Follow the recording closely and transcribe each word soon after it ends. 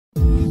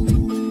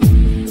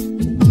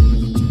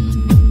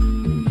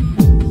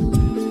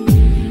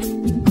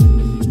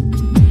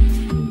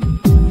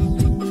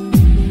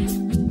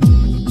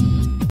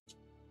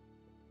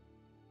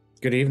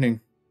Good evening.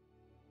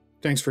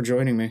 Thanks for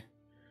joining me.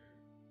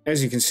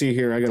 As you can see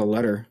here, I got a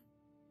letter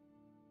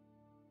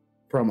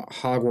from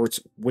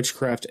Hogwarts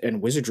Witchcraft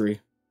and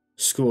Wizardry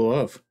School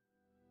of.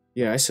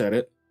 Yeah, I said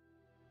it.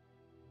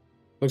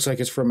 Looks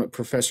like it's from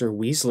Professor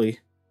Weasley,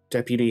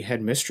 Deputy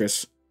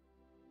Headmistress.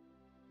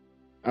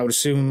 I would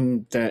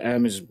assume that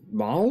M is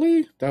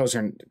Molly? That was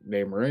her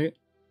name, right?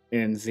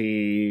 And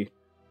the...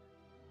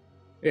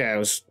 Yeah, it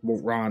was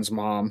Ron's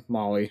mom,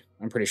 Molly.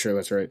 I'm pretty sure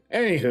that's right.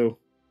 Anywho,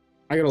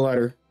 I got a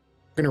letter.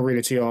 I'm going to read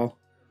it to y'all.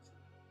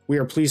 We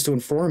are pleased to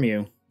inform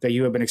you that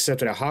you have been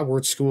accepted at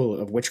Hogwarts School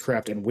of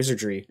Witchcraft and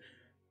Wizardry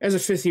as a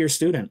fifth-year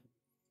student.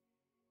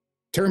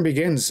 Term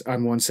begins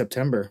on 1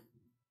 September.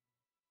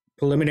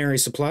 Preliminary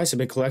supplies have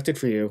been collected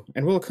for you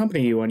and will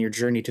accompany you on your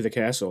journey to the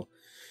castle.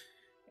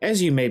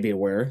 As you may be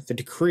aware, the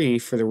decree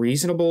for the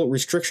reasonable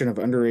restriction of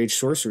underage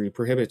sorcery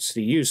prohibits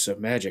the use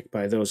of magic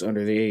by those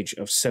under the age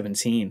of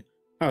 17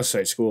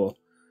 outside school.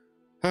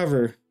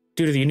 However,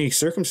 due to the unique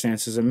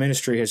circumstances, the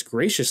ministry has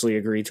graciously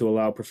agreed to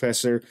allow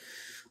Professor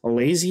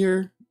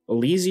Elazier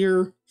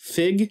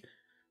Fig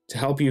to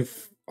help you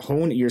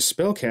hone your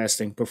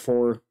spellcasting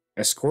before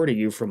escorting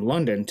you from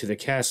London to the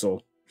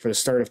castle for the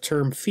start of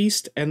term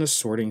feast and the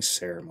sorting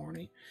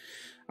ceremony.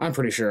 I'm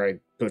pretty sure I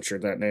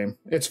butchered that name.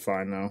 It's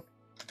fine, though.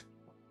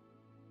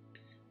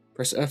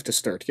 Press F to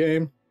start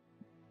game.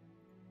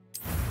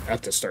 F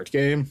to start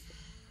game.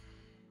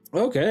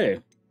 Okay.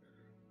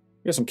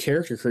 Got some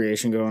character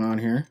creation going on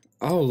here.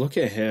 Oh, look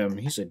at him.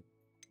 He's a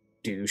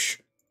douche.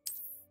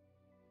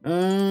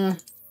 Okay,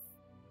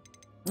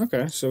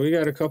 so we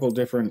got a couple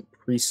different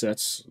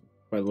presets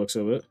by the looks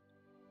of it.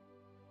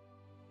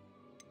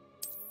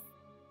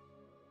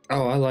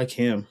 Oh, I like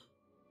him.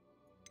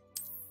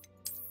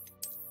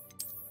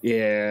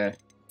 Yeah,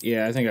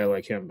 I think I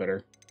like him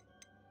better.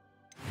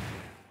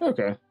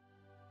 Okay.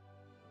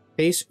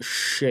 Face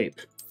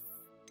shape.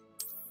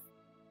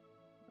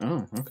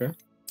 Oh, okay.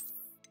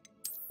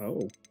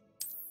 Oh.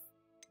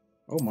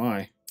 Oh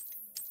my.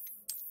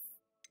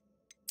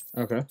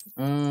 Okay.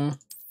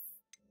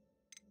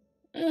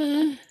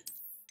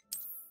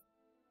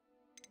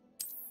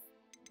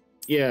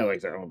 Yeah, I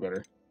like that one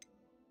better.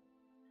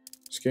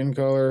 Skin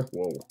color.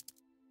 Whoa.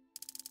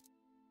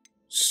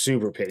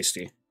 Super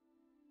pasty.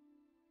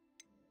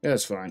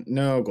 That's fine.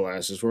 No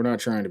glasses. We're not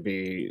trying to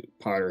be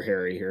Potter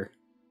Harry here.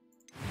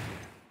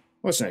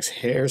 What's next?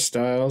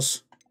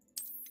 Hairstyles.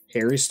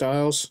 Harry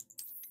Styles.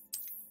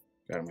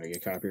 God, I'm gonna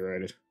get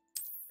copyrighted.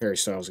 Harry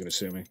Styles is gonna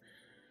sue me.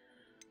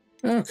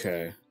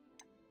 Okay.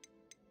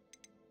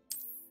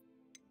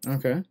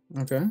 Okay.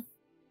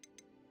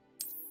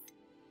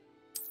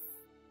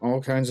 All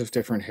kinds of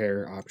different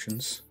hair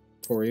options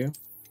for you.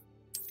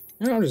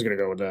 Yeah, I'm just gonna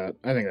go with that.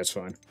 I think that's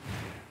fine.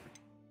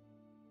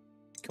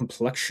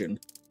 Complexion.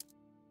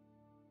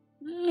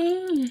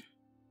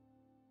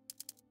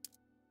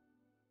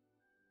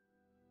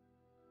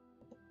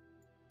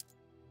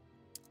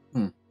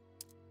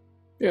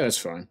 Yeah, that's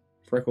fine.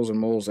 Freckles and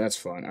moles, that's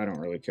fine. I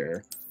don't really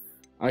care.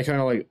 I kind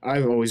of like...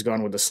 I've always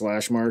gone with the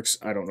slash marks.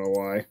 I don't know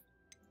why.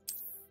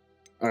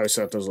 I always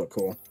thought those look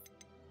cool.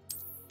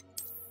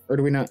 Or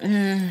do we not?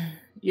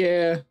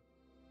 Yeah.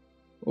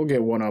 We'll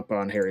get one up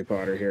on Harry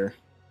Potter here.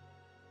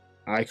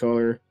 Eye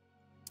color.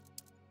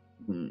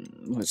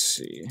 Let's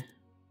see.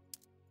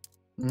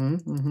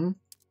 Oh,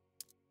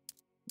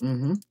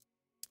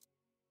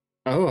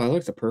 I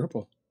like the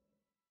purple.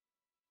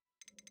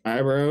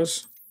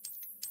 Eyebrows.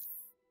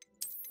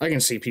 I can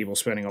see people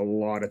spending a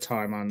lot of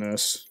time on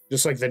this.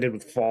 Just like they did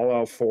with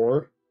Fallout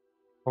 4.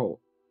 Oh,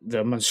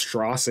 the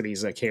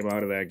monstrosities that came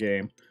out of that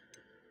game.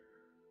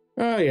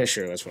 Oh, yeah,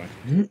 sure, that's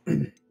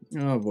fine.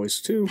 Oh, voice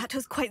 2. That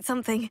was quite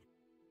something.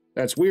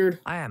 That's weird.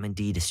 I am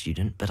indeed a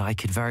student, but I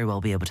could very well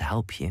be able to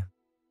help you.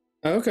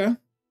 Okay.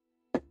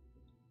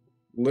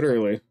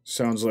 Literally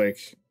sounds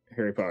like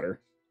Harry Potter.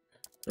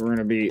 We're going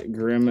to be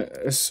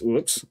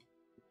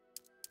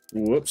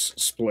Whoops,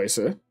 Splice.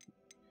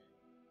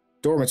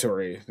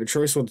 Dormitory. The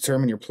choice will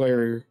determine your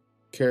player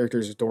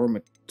character's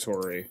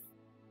dormitory.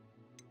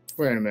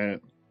 Wait a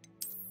minute.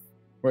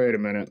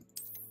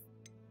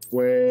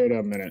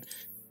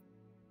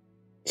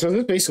 So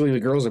this is basically the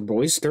girls and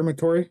boys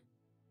dormitory?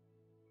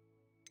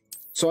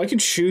 So I can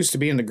choose to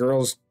be in the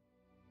girls'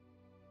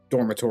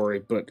 dormitory,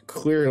 but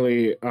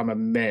clearly I'm a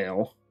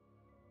male.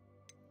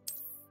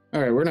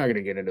 Alright, we're not going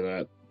to get into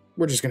that.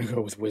 We're just going to go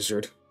with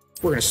wizard.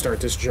 We're going to start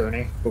this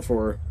journey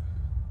before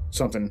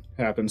something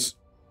happens.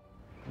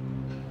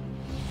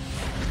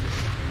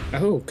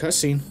 Oh,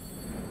 cutscene.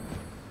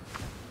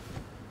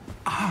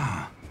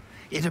 Ah,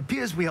 it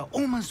appears we are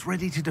almost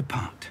ready to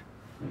depart.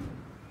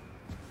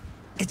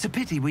 It's a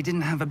pity we didn't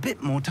have a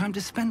bit more time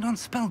to spend on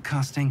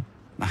spellcasting.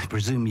 I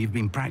presume you've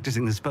been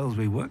practicing the spells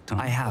we worked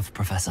on. I have,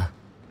 Professor.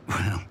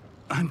 Well,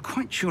 I'm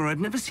quite sure I've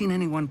never seen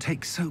anyone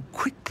take so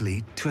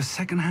quickly to a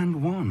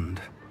second-hand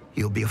wand.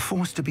 You'll be a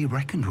force to be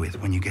reckoned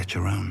with when you get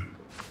your own.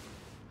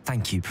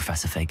 Thank you,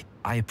 Professor Fig.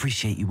 I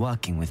appreciate you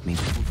working with me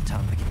before the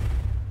term begins.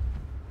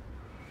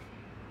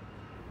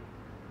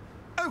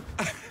 Oh,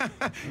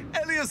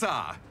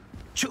 Eleazar!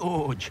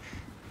 George,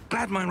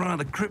 Glad my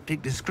rather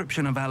cryptic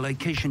description of our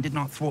location did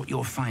not thwart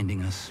your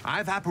finding us.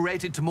 I've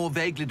apparated to more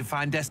vaguely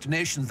defined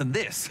destinations than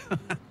this.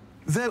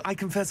 Though I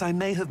confess I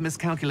may have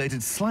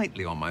miscalculated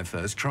slightly on my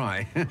first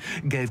try.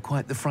 Gave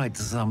quite the fright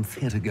to some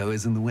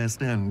theatre-goers in the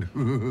West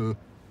End.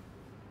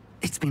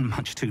 It's been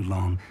much too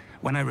long.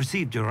 When I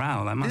received your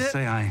owl, I must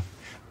say I...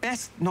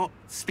 Best not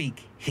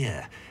speak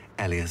here,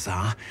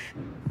 Eleazar.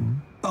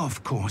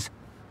 Of course.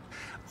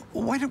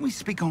 Why don't we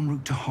speak en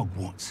route to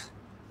Hogwarts?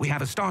 We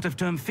have a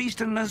start-of-term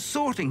feast and a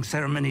sorting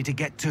ceremony to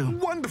get to.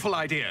 Wonderful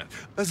idea.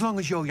 As long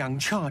as your young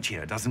charge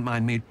here doesn't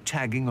mind me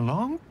tagging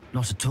along.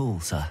 Not at all,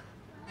 sir.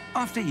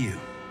 After you.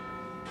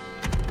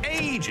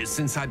 Ages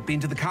since I'd been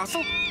to the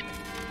castle.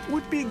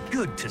 Would be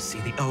good to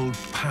see the old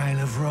pile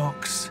of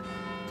rocks.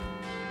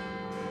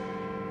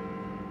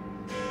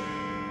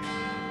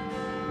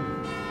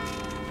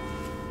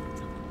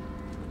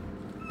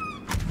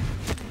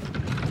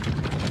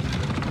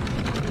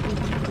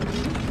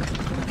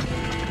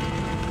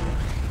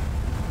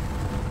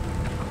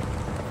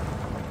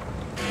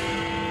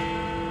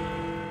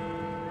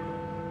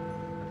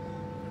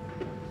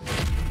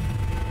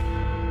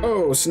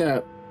 Oh,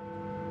 snap.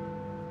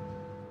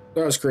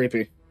 That was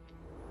creepy.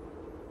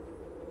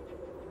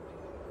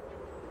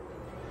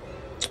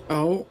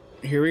 Oh,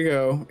 here we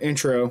go.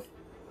 Intro.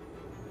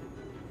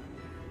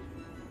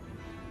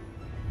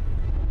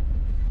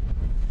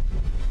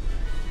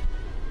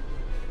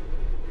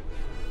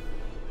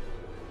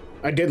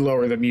 I did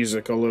lower the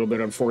music a little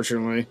bit,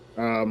 unfortunately.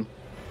 I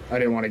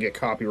didn't want to get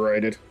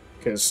copyrighted,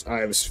 because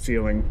I was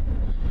feeling...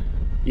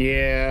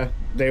 Yeah,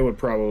 they would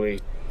probably...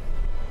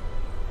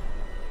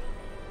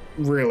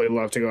 really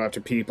love to go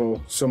after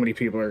people. So many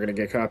people are going to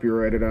get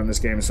copyrighted on this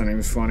game, it's not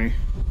even funny.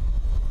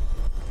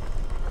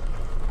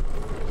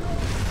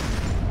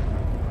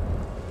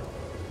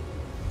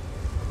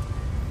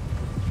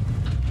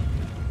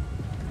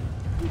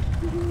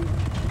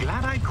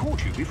 Glad I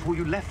caught you before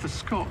you left for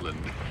Scotland.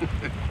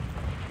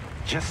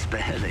 Just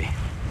barely.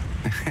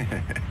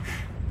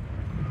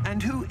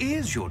 And who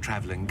is your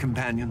traveling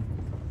companion?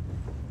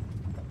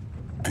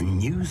 A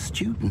new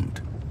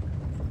student.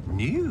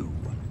 New?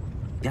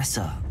 Yes,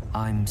 sir.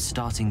 I'm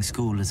starting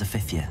school as a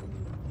 5th year.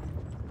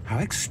 How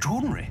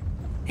extraordinary.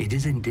 It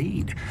is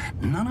indeed.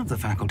 None of the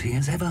faculty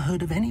has ever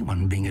heard of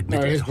anyone being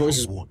admitted His to voice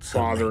is Hogwarts so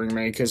bothering late.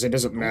 me because it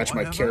doesn't match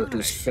my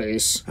character's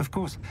face. Of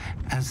course,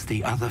 as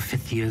the other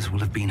 5th years will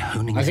have been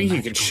honing I think their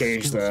you could magical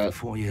change skills that for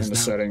 4 years in the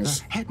now.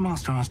 settings. The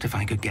headmaster asked if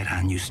I could get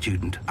our new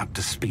student up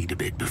to speed a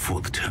bit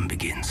before the term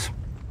begins.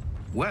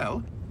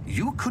 Well,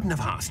 you couldn't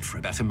have asked for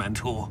a better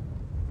mentor.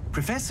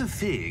 Professor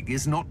Fig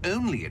is not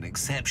only an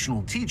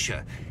exceptional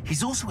teacher,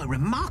 he's also a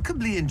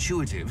remarkably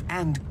intuitive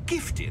and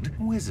gifted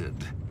wizard.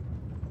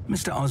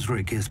 Mr.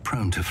 Osric is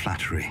prone to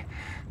flattery.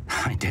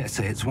 I dare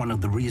say it's one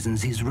of the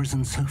reasons he's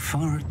risen so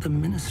far at the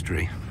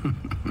Ministry.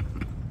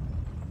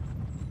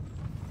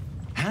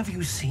 Have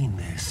you seen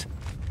this?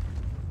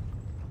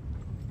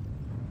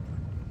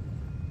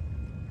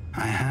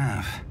 I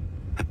have.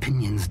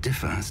 Opinions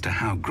differ as to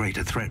how great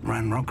a threat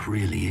Ranrock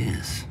really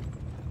is.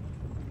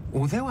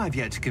 Although I've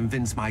yet to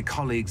convince my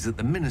colleagues at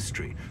the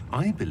Ministry,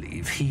 I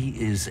believe he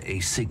is a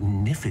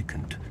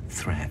significant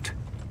threat.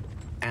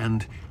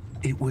 And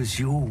it was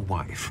your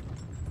wife,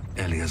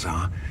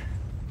 Eleazar,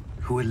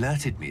 who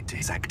alerted me to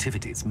his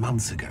activities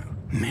months ago.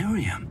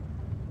 Miriam?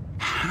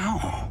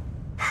 How?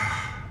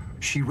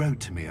 She wrote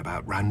to me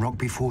about Ranrock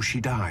before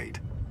she died,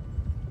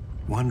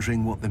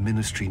 wondering what the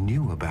Ministry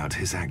knew about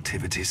his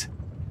activities.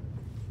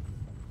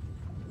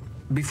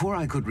 Before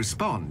I could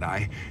respond,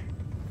 I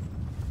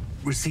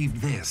received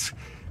this.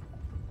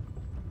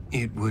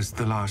 It was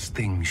the last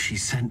thing she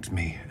sent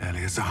me,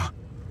 Eleazar.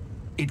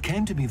 It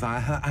came to me via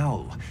her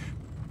owl,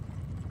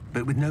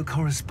 but with no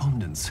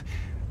correspondence.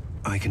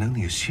 I can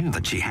only assume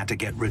That she had to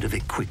get rid of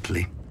it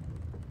quickly.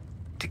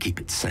 To keep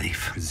it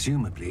safe.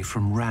 presumably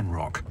from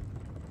Ranrock.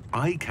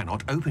 I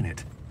cannot open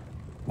it.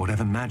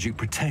 Whatever magic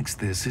protects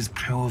this is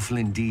powerful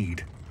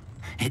indeed.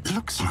 It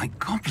looks like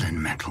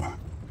goblin metal.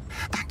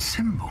 That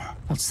symbol.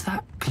 What's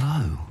that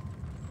glow?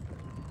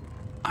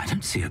 I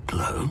don't see a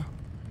glow.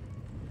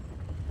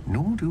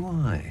 Nor do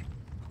I.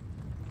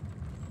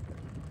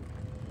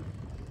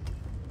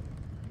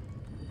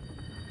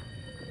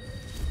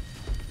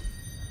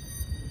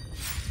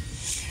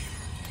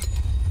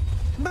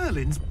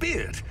 Merlin's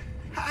beard.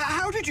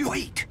 How did you...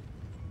 Wait!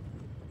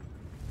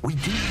 We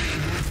do.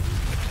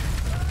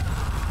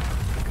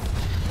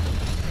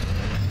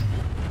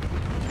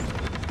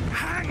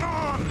 Hang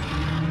on!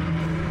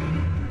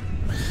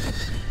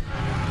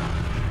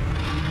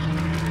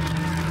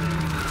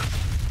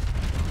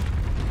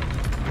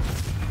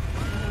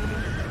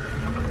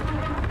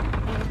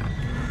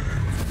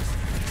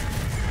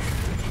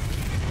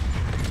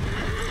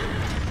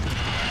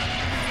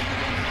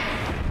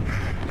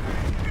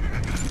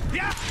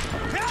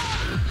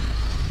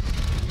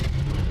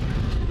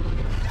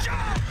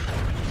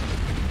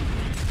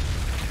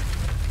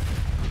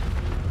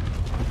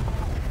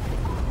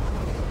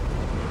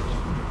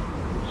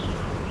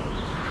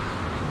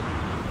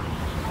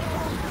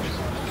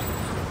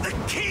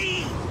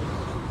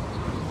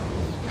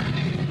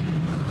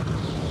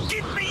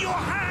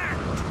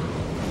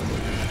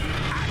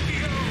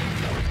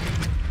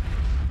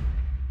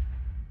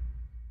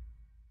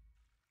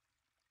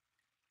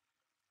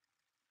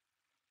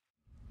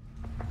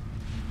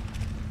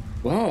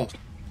 Wow.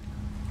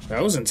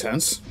 That was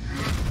intense.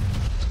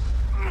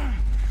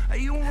 Are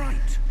you all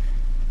right?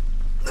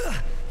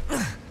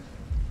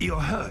 You're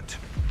hurt.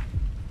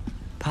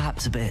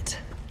 Perhaps a bit.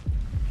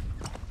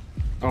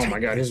 Oh my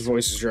god, his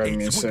voice is driving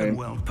me It's insane.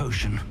 World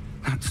potion.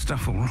 That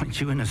stuff will right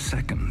you in a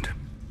second.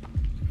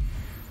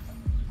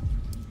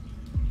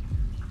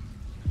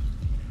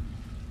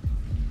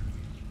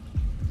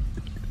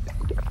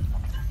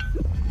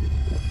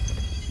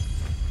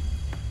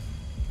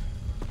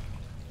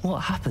 What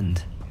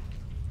happened?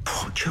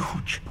 Poor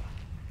George.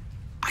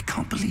 I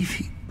can't believe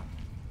he...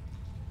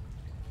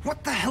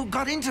 What the hell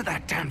got into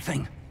that damn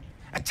thing?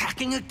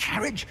 Attacking a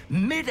carriage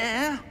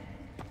mid-air?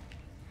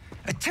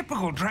 A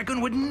typical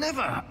dragon would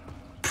never...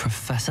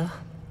 Professor?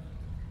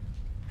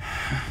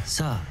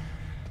 Sir,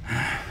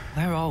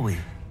 where are we?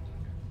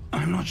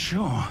 I'm not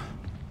sure.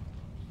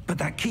 But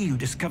that key you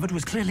discovered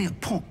was clearly a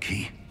port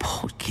key.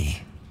 Port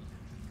key?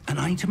 An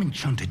item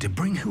enchanted to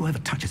bring whoever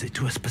touches it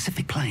to a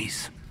specific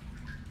place.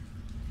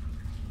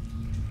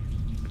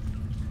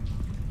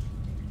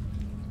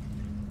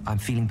 I'm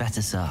feeling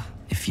better, sir,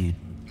 if you'd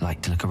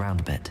like to look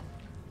around a bit.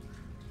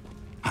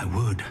 I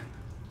would.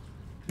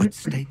 But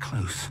stay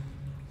close.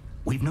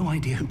 We've no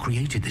idea who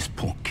created this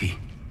port key.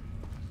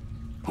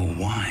 Or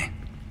why.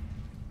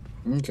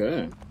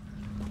 Okay.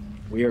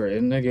 We are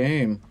in the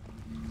game.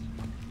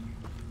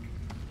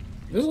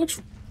 This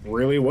looks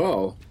really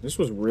well. This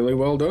was really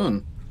well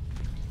done.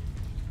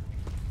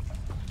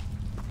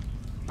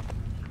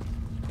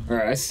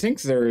 Alright, I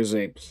think there is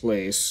a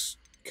place,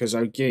 because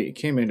I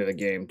came into the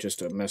game just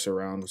to mess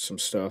around with some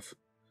stuff.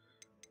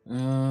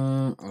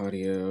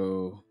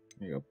 Audio.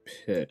 There you go,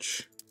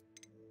 pitch.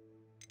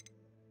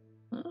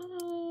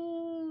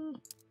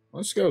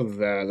 Let's go with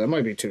that. That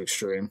might be too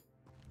extreme.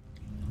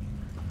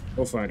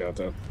 We'll find out,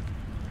 though.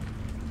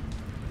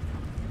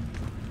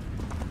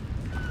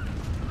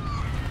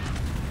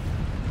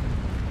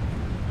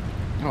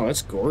 Oh,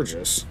 that's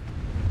gorgeous.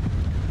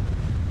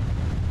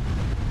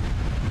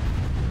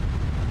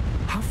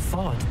 How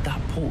far did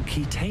that port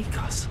key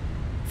take us?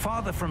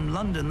 Farther from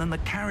London than the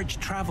carriage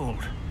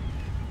traveled.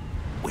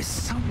 We're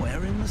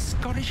somewhere in the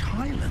Scottish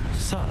Highlands.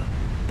 Sir,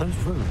 those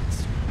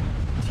ruins.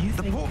 Do you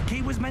The think... port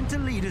key was meant to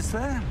lead us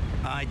there?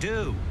 I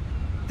do.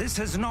 This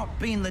has not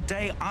been the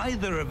day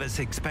either of us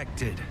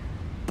expected.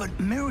 But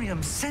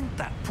Miriam sent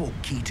that port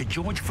key to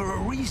George for a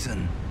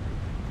reason.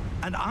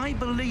 And I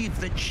believe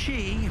that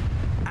she,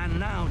 and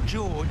now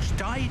George,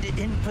 died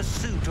in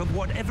pursuit of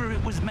whatever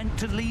it was meant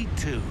to lead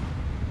to.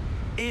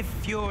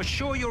 If you're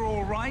sure you're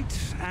all right,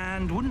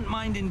 and wouldn't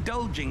mind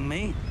indulging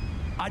me,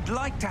 I'd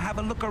like to have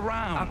a look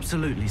around.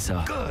 Absolutely,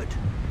 sir. Good.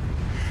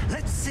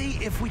 Let's see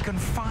if we can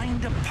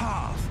find a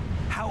path,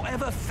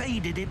 however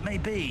faded it may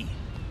be.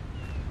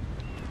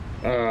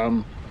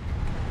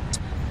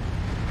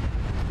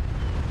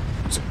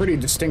 It's a pretty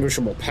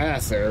distinguishable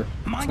path there.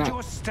 Mind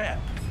your step.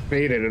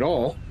 Faded at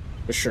all,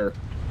 for sure.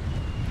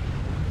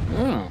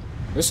 Oh,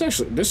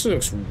 this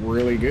looks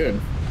really good.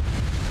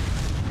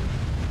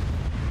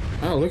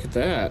 Oh, look at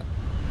that.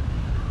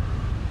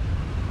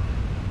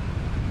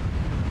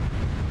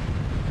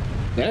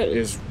 That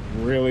is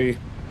really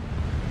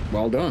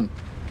well done.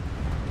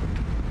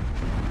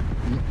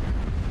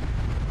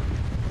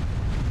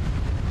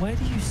 Where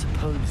do you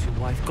suppose your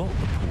wife got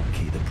the port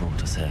key that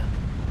brought us here?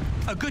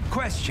 A good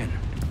question.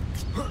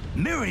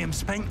 Miriam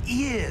spent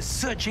years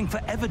searching for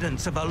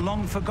evidence of a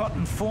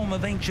long-forgotten form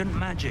of ancient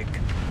magic.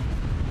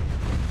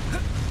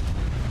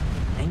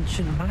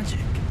 Ancient magic?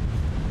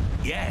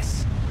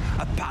 Yes,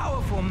 a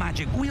powerful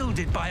magic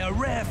wielded by a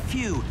rare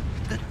few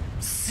that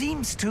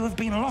seems to have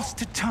been lost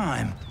to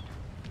time.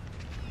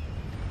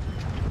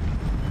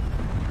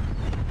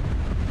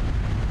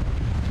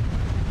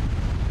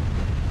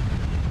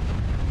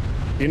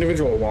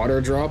 Individual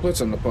water droplets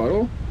on the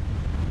puddle?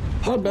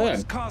 Not Hogwarts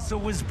bad. Castle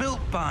was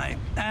built by,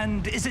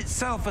 and is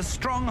itself a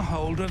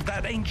stronghold of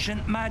that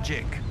ancient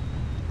magic.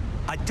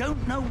 I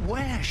don't know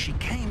where she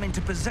came into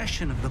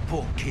possession of the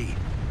port key,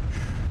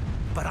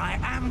 but I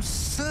am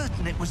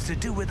certain it was to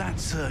do with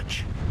that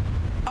search.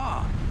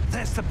 Ah,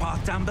 there's the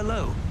path down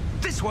below.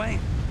 This way.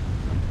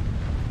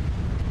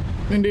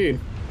 Indeed.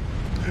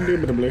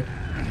 Indubitably.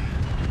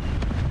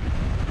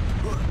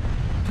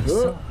 But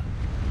sir,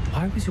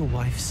 why was your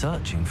wife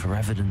searching for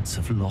evidence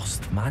of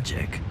lost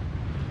magic?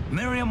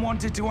 Miriam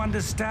wanted to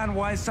understand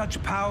why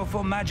such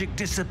powerful magic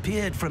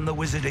disappeared from the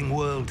wizarding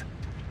world.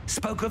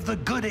 Spoke of the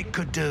good it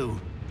could do.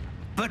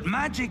 But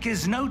magic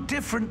is no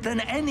different than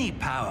any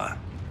power.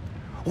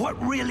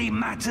 What really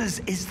matters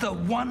is the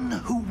one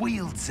who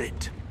wields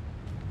it.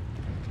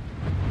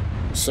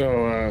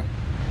 So,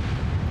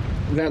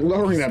 that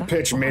lowering that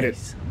pitch made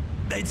it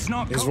It's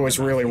not his cold voice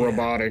enough really here.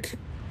 robotic.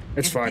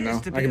 It's It fine though.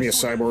 appears to I can be a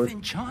sort of cyborg.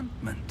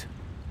 enchantment.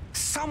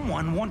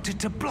 Someone wanted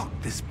to block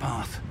this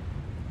path.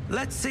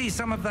 Let's see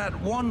some of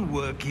that wand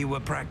work you were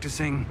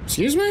practicing.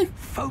 Excuse me?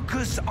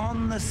 Focus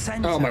on the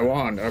center. Oh, my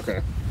wand.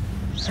 Okay.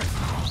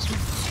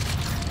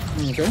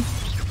 Okay.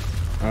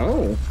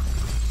 Oh.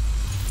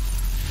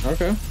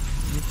 Okay.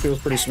 Feels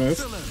pretty smooth.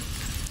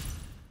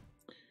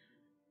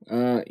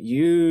 Excellent.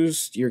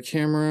 Use your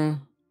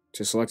camera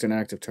to select an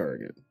active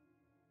target.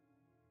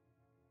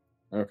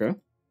 Okay.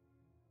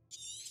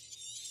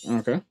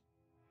 Okay.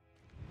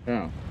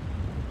 Oh.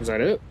 Is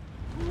that it?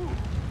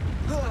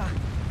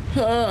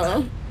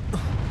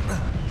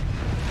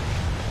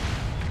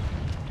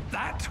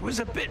 That was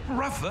a bit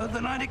rougher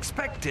than I'd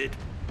expected.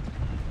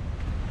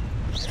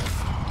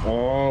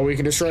 Oh, we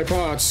can destroy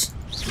pots.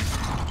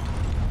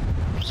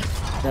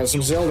 Got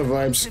some Zelda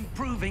vibes.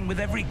 Improving with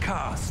every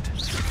cast.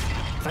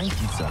 Thank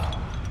you, sir.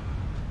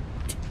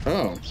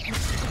 Oh.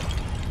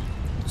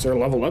 Is there a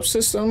level up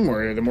system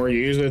where the more you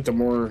use it, the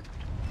more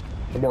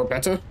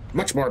better?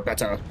 Much more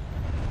better.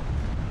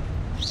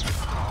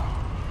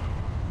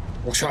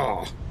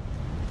 Washa.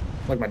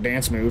 Like my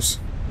dance moves.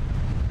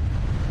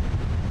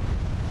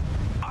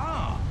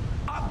 Ah,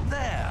 up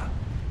there.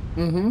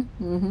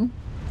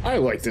 I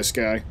like this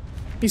guy.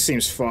 He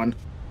seems fun.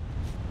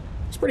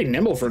 He's pretty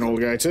nimble for an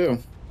old guy, too.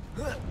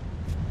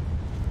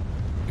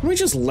 Can we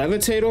just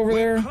levitate over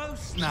there?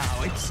 Close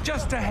now, it's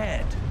just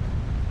ahead.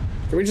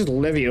 Can we just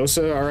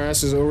Leviosa our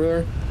asses over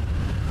there?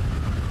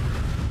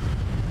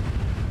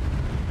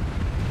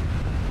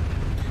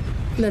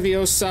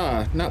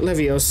 Leviosa, not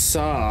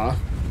Leviosa.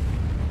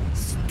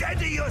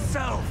 Steady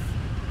yourself.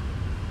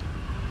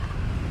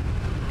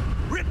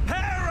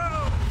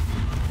 Reparo.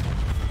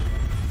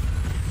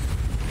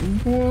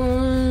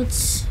 What?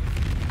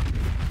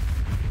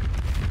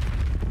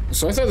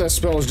 So I thought that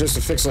spell was just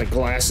to fix, like,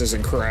 glasses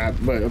and crap,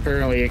 but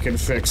apparently it can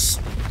fix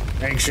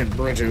ancient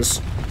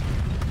bridges.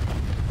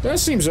 That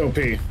seems OP.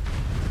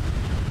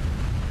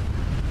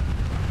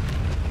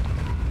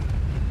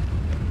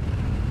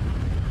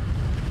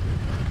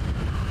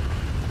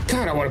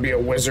 God, I want to be a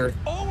wizard.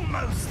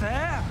 Almost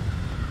there.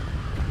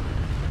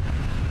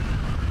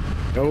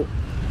 Nope.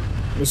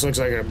 This looks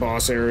like a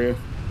boss area.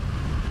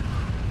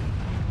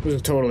 This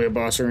is totally a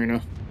boss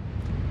arena.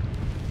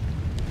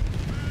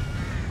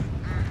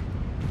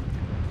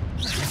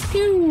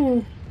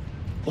 Pew!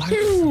 Why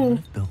would someone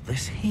have built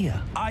this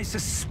here? I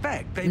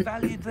suspect they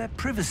valued their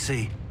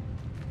privacy.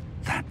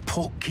 That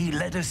portkey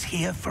led us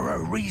here for a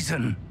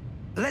reason.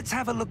 Let's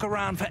have a look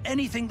around for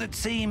anything that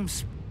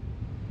seems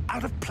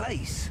out of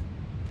place.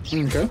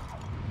 Okay.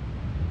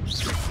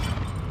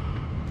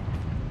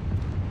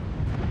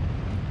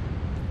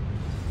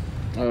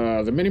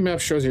 The minimap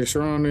shows your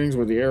surroundings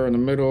with the arrow in the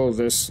middle.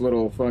 This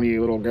little funny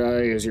little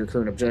guy is your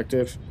current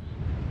objective.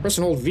 Press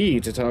and hold V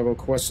to toggle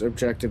quest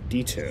objective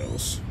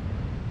details.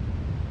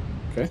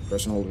 Okay,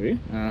 press and hold V.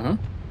 Uh-huh.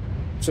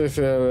 So if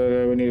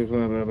we need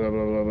blah, blah, blah,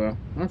 blah, blah, blah.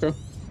 Okay.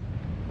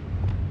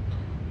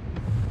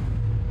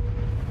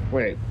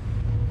 Wait.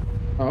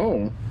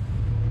 Oh.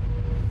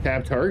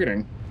 Tab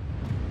targeting.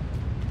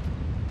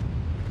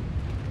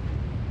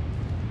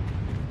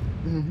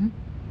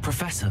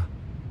 Professor,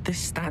 this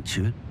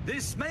statue...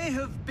 This may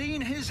have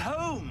been his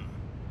home.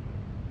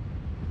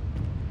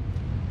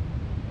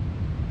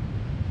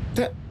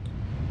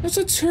 That's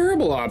a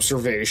terrible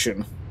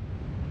observation.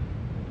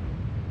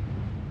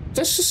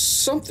 That's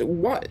just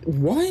something... What?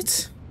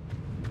 What?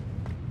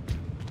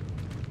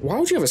 Why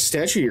would you have a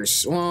statue of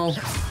yourself? Well...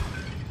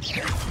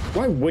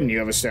 Why wouldn't you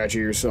have a statue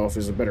of yourself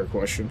is a better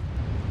question.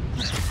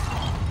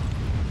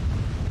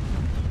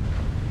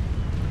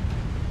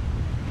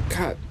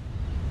 God.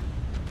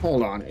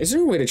 Hold on. Is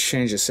there a way to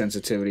change the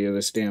sensitivity of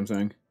this damn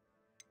thing?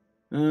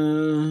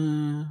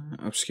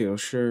 Upscale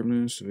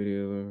sharpness,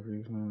 video...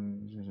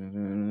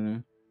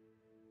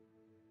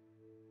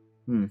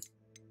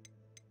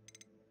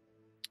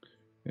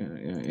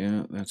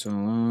 Yeah, that's all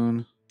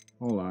on.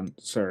 Hold on.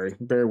 Sorry.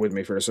 Bear with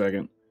me for a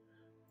second.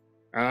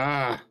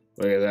 Ah!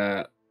 Look at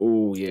that.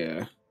 Oh,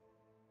 yeah.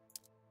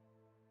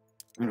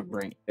 I'm gonna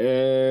bring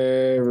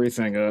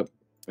everything up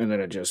and then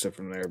adjust it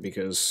from there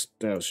because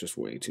that was just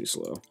way too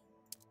slow.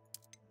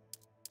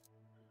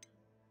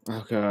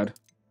 Oh, God.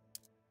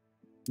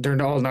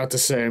 They're all not the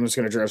same. It's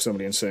gonna drive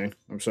somebody insane.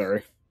 I'm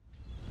sorry.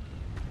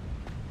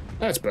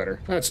 That's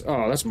better. That's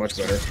much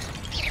better.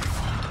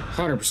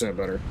 100%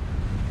 better.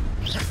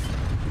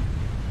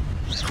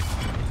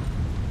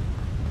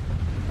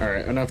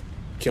 Alright, enough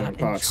killing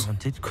pots.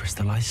 Enchanted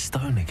crystallized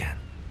stone again.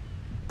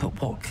 But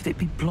what could it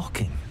be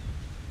blocking?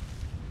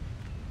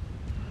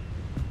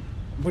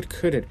 What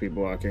could it be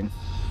blocking?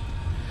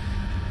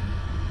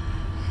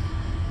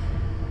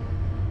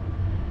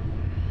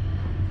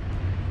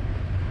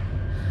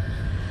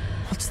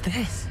 What's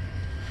this?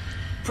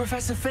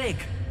 Professor Fig!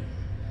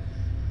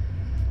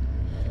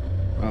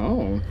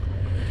 Oh.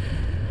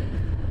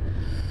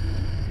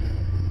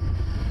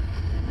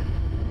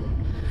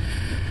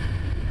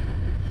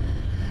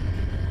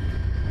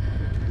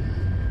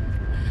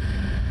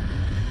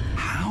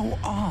 How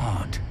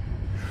odd.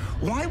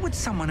 Why would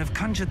someone have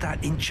conjured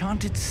that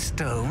enchanted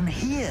stone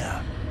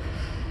here?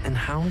 And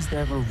how is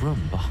there a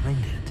room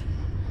behind it?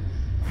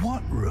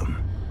 What room?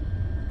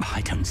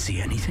 I don't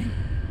see anything.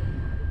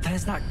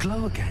 There's that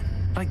glow again,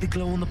 like the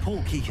glow on the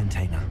portkey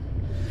container.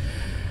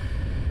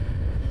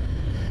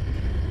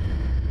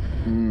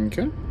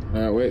 Okay.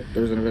 Wait,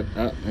 there's an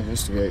event.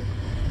 Investigate.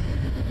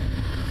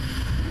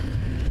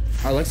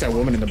 I like that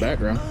woman in the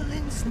background.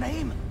 Merlin's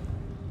name.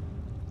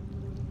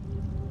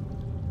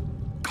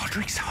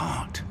 Roderick's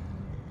heart.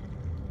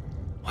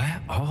 Where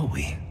are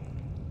we?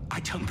 I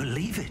don't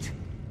believe it.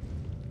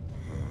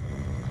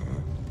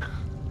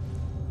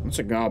 What's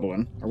a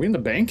goblin? Are we in the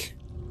bank?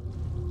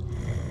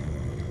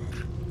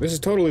 This is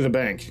totally the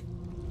bank.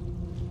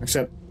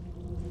 Except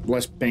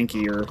less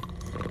bankier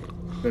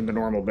than the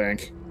normal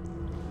bank.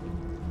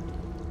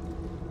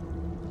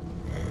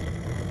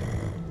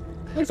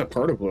 I like the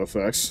particle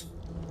effects.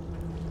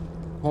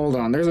 Hold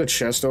on, there's a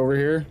chest over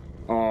here.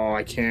 Oh,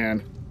 I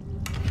can.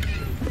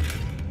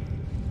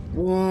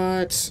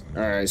 What?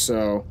 Alright,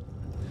 so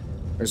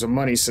there's a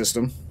money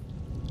system.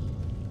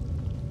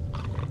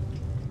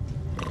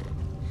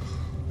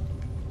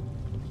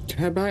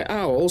 Can I buy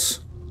owls?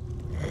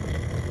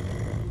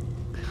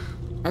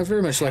 I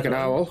very much like an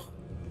owl.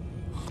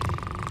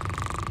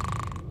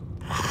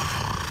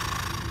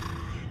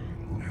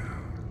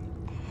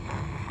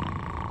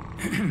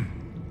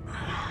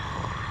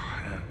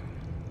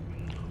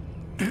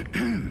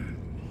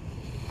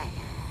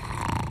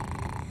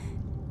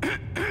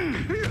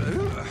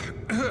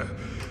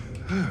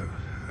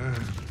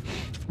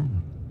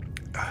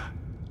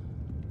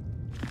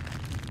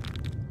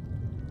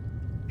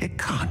 It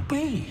can't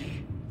be.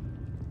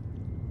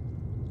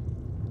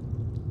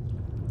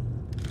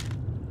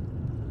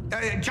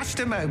 Just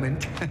a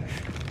moment.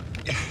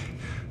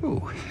 Oh.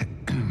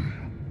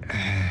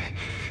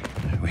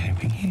 Where are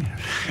we here?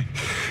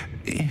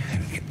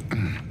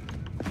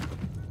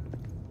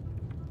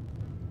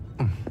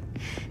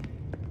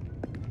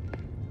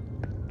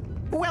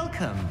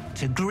 Welcome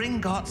to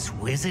Gringotts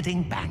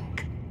Wizarding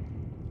Bank.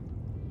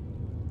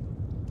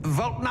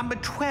 Vault number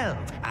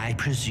 12, I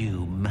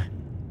presume.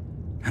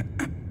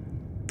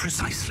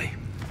 Precisely.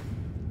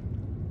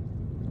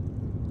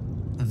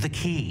 The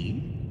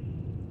key?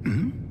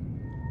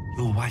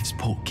 Your wife's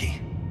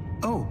portkey.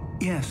 Oh,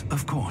 yes,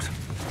 of course.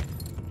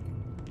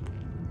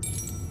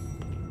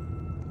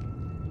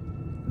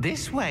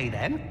 This way,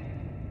 then.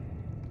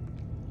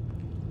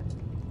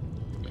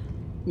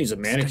 Needs a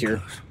manicure.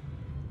 Stay close.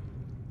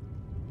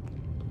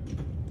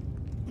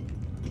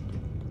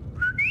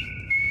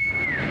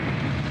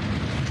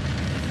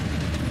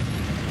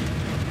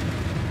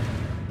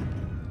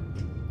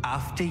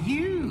 After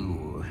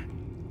you.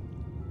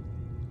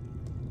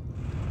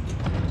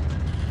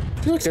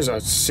 I feel like there's a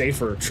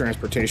safer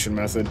transportation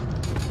method.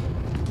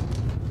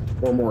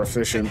 Or more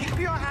efficient. Keep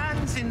your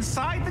hands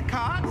inside the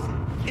cart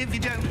if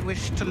you don't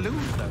wish to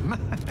lose them.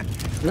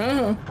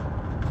 No.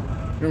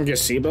 You don't get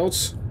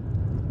seatbelts?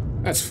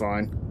 That's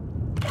fine.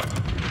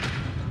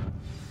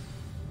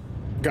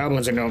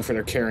 Goblins are known for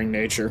their caring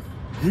nature.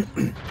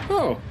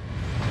 Oh.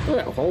 Look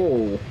at that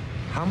hole.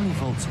 How many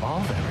vaults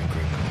are there in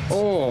Gringotts?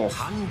 Oh.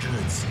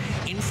 Hundreds.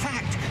 In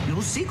fact,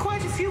 you'll see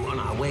quite a few on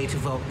our way to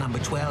vault number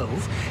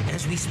 12.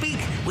 As we speak,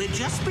 we're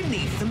just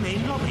beneath the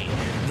main lobby.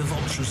 The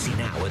vaults you see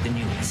now are the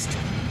newest.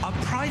 Are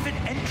private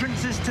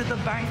entrances to the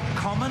bank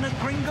common at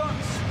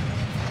Gringotts?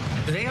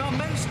 They are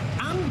most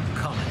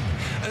uncommon.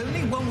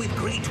 Only one with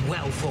great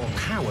wealth or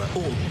power,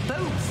 or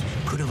both,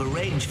 could have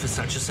arranged for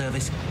such a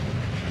service.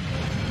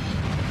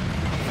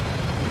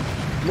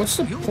 What's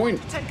the You'll point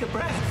want to take a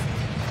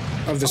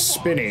breath. of the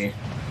spinny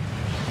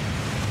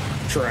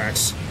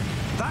tracks?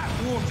 That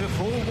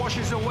waterfall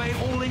washes away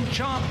all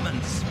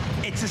enchantments.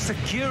 It's a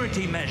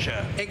security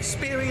measure.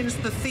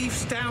 Experienced the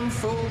thief's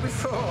downfall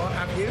before,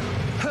 have you?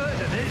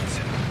 Heard of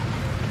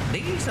it?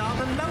 These are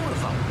the lower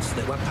vaults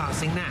that we're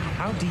passing now.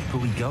 How deep are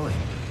we going?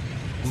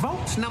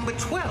 Vault number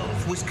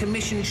 12 was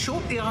commissioned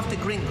shortly after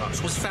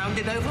Gringotts was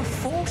founded over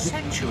 4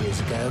 centuries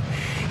ago.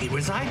 It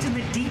resides in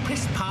the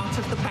deepest part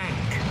of the bank.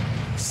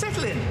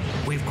 Settle in.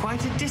 We've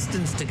quite a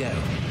distance to go.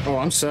 Oh,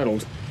 I'm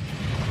settled.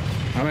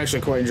 I'm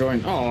actually quite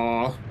enjoying.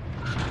 Aww.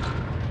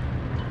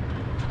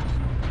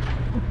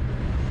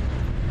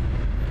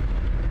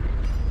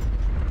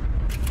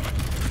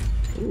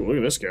 Ooh, look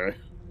at this guy.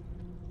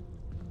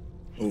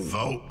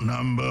 Vault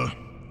number.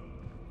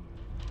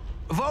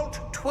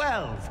 Vault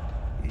 12.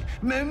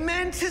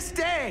 Momentous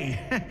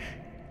day.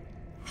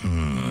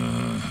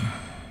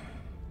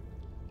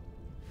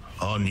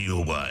 On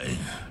your way.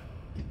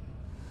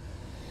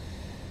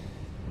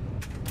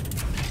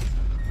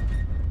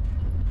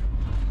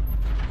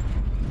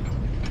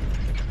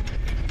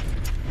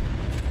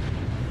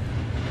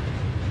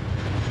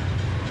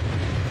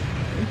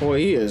 Boy,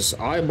 he is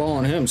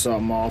eyeballing him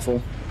something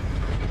awful.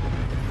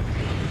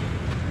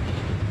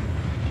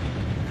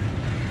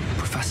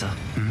 Professor,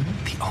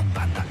 the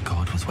armband that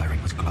guard was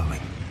wearing was glowing.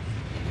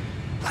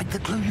 Like the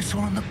glow you saw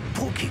on the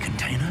portkey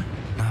container?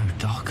 No,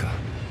 darker.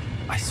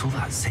 I saw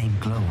that same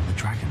glow on the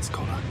dragon's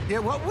collar. Yeah,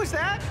 what was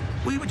that?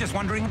 We were just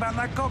wondering about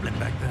that goblin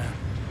back there.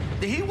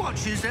 He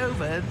watches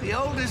over the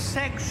oldest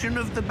section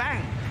of the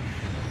bank.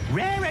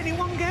 Rare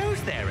anyone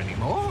goes there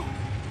anymore.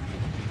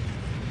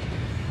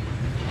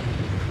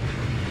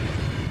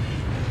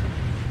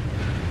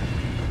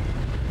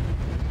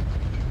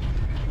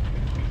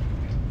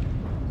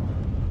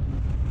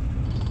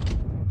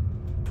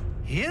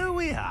 Here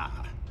we are.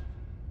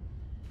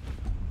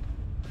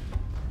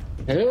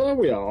 Here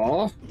we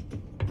are.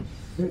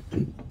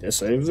 To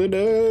save the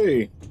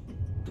day.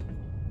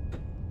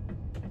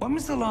 When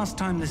was the last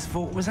time this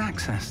vault was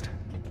accessed?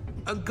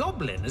 A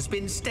goblin has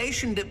been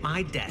stationed at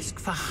my desk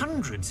for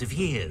hundreds of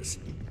years.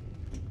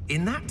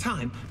 In that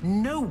time,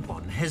 no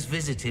one has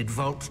visited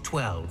Vault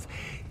 12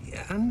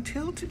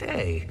 until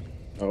today.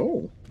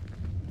 Oh.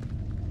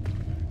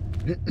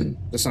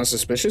 That's not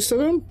suspicious to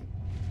them?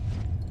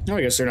 No,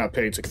 I guess they're not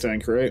paid to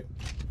think, right?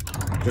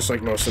 Just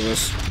like most of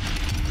us.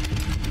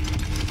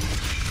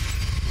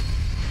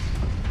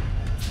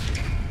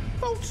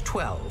 Vault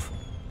 12.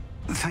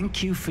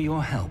 Thank you for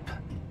your help.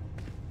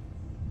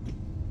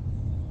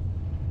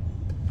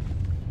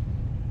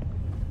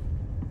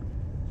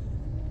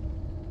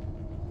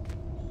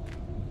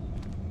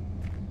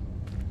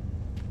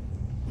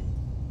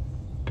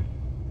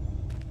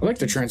 I like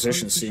the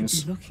transition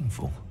scenes. Looking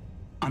for?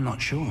 I'm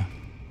not sure.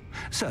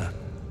 Sir,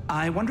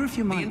 I wonder if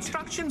you The might...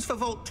 instructions for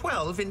Vault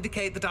 12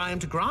 indicate that I am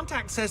to grant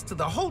access to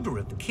the holder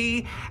of the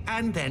key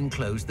and then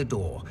close the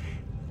door.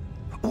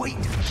 Wait!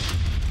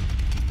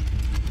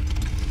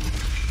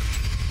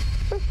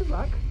 Best of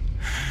luck.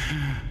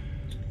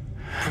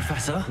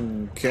 Professor?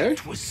 Okay.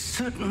 It was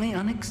certainly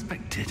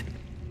unexpected.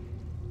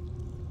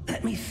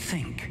 Let me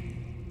think.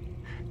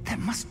 There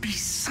must be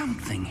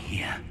something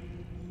here.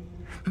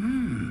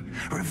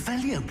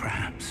 Revelio,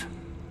 perhaps?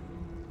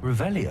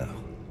 Revelio?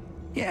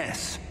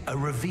 Yes, a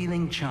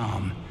revealing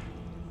charm.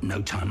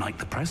 No time like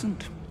the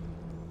present.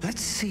 Let's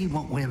see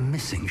what we're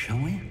missing, shall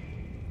we?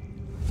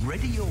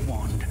 Ready your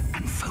wand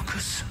and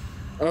focus.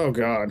 Oh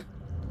god.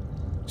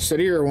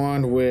 Steady your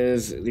wand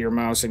with your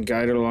mouse and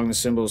guide it along the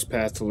symbol's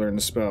path to learn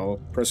the spell.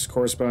 Press the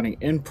corresponding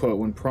input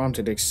when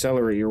prompted to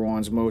accelerate your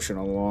wand's motion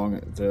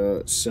along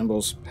the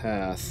symbol's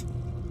path.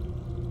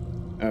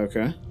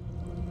 Okay.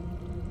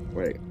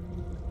 Wait.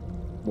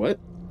 What?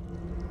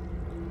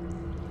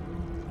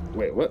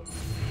 Wait, what?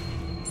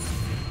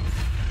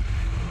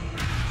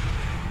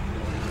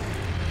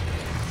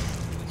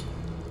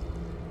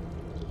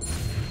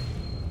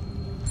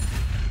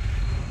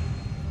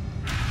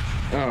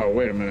 Oh,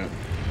 wait a minute.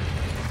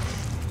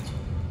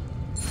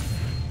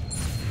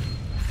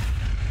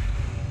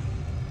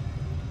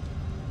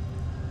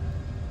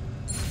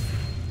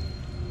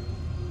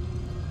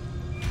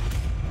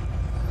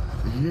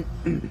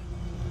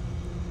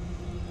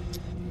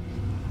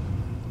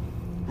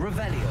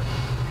 Revelio.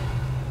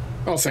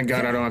 Oh, thank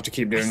God I don't have to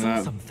keep I doing saw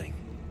that. something.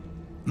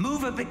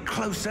 Move a bit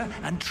closer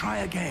and try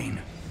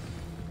again.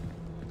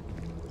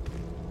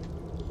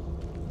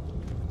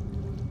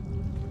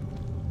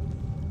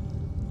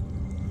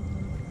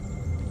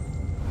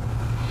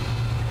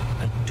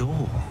 A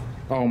door.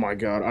 Oh my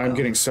God, I'm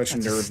getting such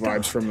that's a nerd vibes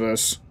start. from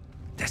this.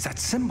 There's that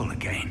symbol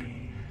again.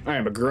 I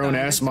am a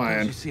grown-ass I suppose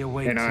man, you see a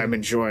way and to- I'm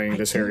enjoying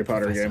this I do, Harry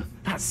Potter Professor. game.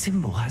 That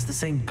symbol has the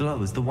same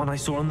glow as the one I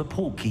saw on the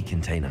port key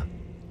container.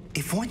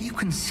 If what you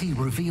can see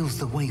reveals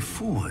the way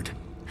forward,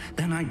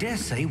 then I dare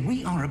say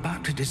we are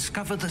about to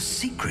discover the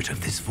secret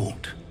of this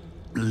vault.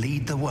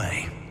 Lead the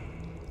way.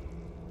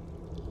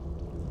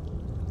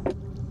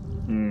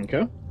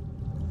 Okay.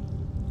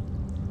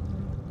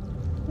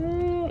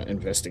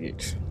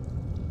 Investigate.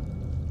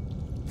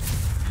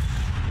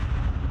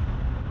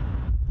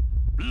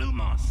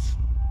 Lumos.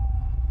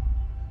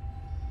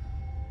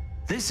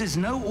 This is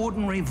no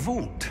ordinary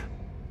vault.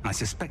 I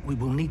suspect we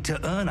will need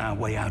to earn our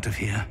way out of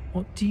here.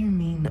 What do you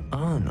mean,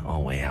 earn our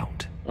way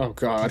out? Oh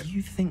God. Do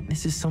you think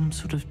this is some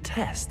sort of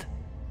test?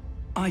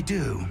 I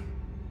do.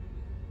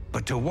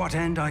 But to what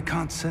end, I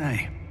can't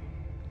say.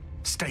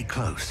 Stay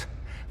close.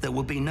 There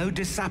will be no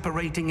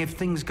disapparating if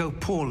things go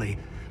poorly.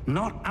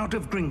 Not out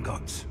of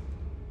Gringotts.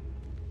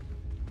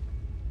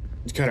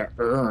 Just gotta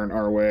earn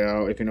our way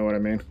out, if you know what I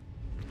mean.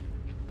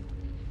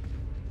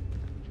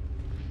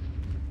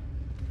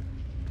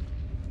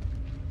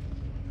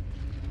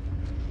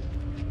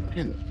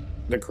 Man,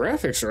 the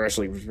graphics are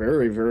actually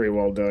very, very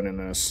well done in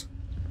this.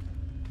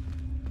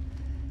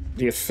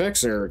 The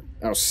effects are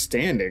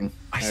outstanding,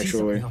 I see actually.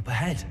 something up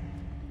ahead.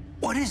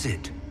 What is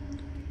it?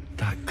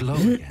 That glow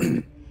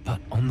again, but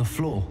on the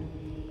floor.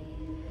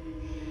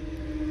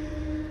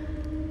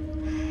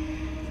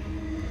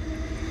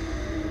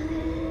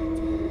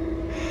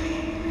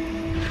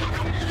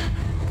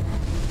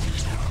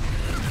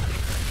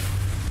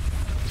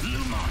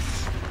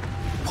 Lumos.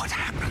 What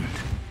happened?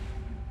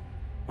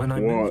 When I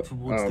What? moved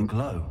towards the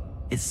glow,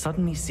 it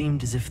suddenly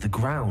seemed as if the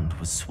ground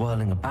was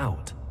swirling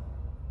about.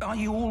 Are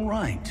you all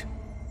right?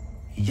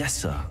 Yes,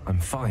 sir, I'm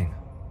fine.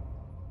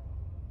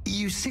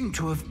 You seem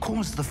to have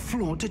caused the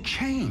floor to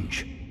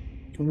change.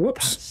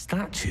 Whoops.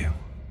 Statue.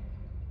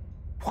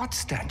 What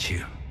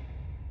statue?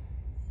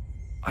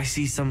 I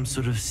see some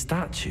sort of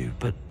statue,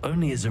 but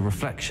only as a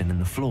reflection in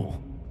the floor.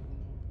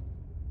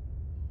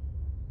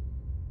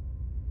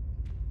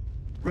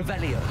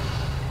 Revelio.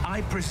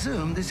 I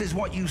presume this is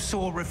what you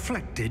saw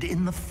reflected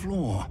in the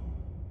floor.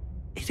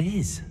 It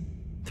is.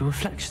 The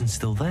reflection's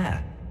still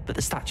there, but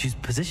the statue's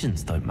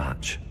positions don't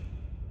match.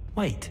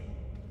 Wait.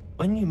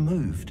 When you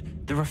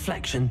moved, the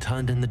reflection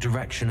turned in the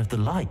direction of the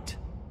light.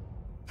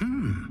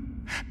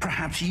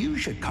 Perhaps you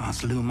should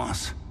cast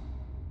Lumos.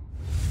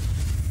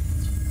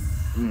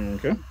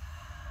 Okay.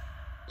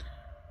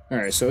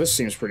 Alright, so this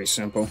seems pretty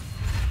simple.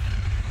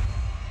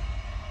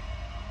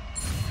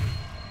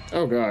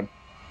 Oh, God.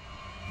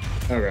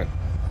 Okay.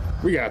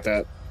 We got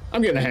that.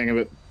 I'm getting the hang of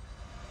it.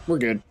 We're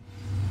good.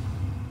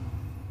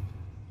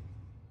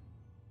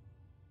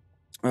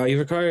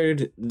 You've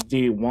acquired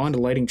the Wand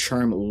Lighting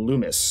Charm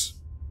Lumis,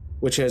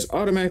 which has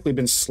automatically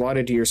been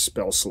slotted to your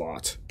spell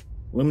slot.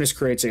 Luminous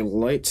creates a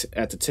light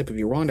at the tip of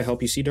your wand to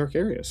help you see dark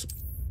areas.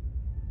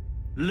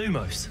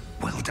 Lumos.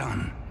 Well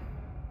done.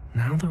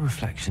 Now the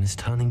reflection is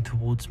turning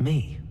towards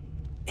me.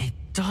 It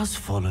does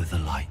follow the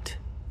light.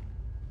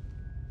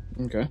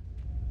 Okay.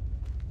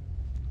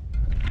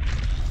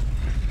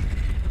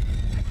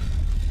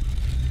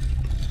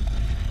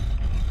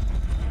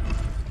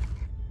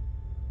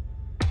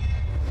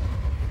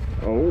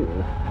 Oh.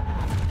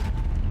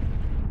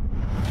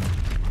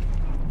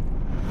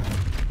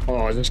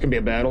 Oh, is this gonna be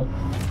a battle?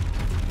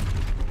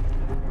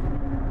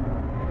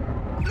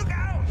 Look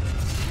out!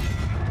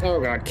 Oh,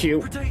 God,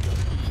 cute. Potato.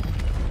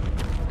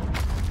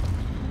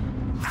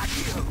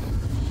 Accio!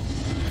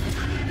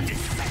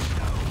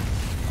 Defendo!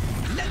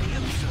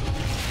 Levioso!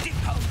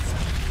 Deposo!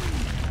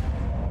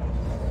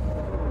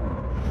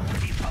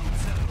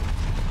 Deposo!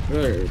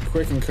 Very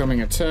quick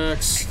incoming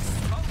attacks.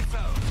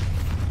 Exposo!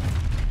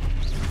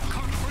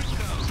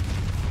 Confringo!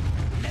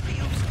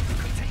 Levioso!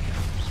 Potato!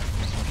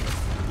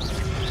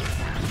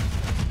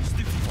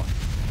 Stupid one!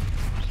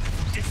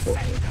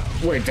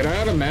 Defendo! Wait, did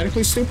I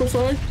automatically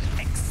stupefy?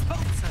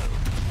 Exposo!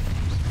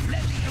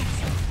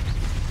 Levioso!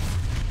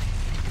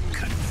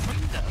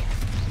 Confringo!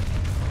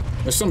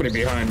 There's somebody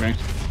behind me.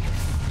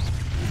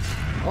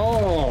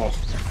 Oh!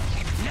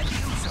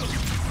 Levioso!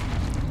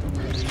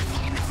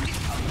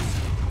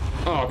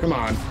 Deposo! Oh, come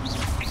on.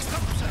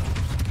 Exposo!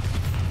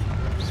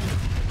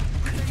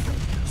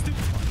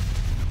 Stupid one!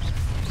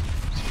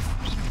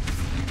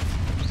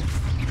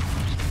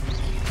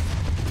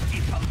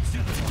 Deposo!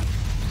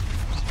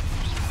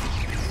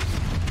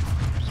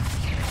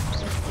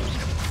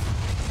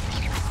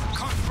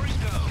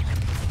 Confringo!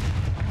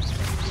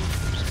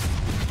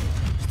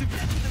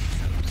 Stupid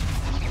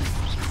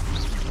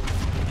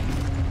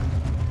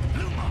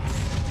Lumos!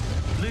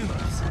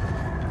 Lumos.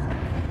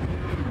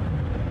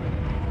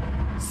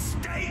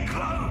 Stay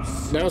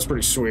close! That was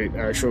pretty sweet,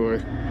 actually.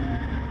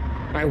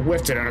 I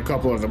whiffed it on a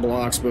couple of the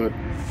blocks, but...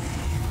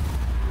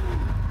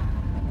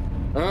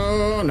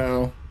 Oh,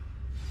 no.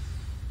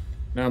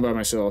 Now I'm by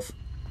myself.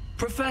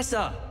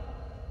 Professor!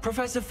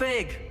 Professor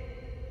Fig!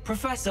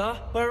 Professor,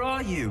 where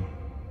are you?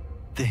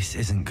 This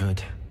isn't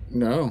good.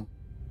 No.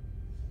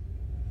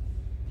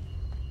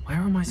 Where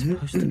am I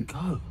supposed to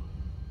go?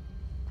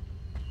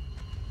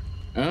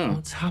 Oh.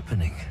 What's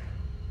happening?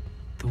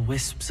 The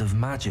wisps of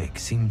magic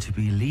seem to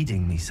be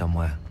leading me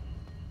somewhere.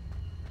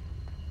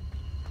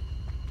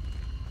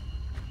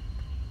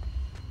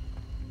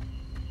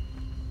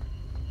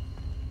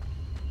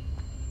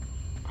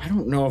 I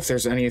don't know if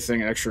there's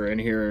anything extra in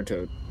here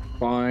to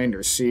find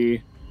or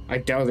see. I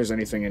doubt there's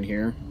anything in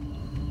here.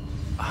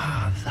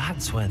 Ah,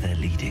 that's where they're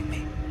leading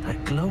me.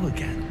 That glow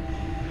again.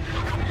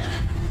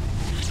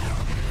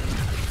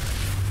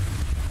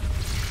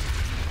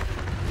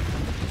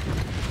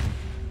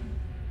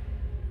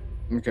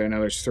 Okay, now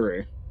there's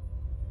 3.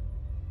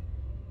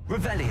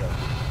 Revelio.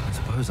 I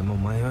suppose I'm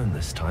on my own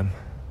this time.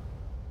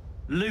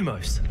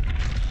 Lumos.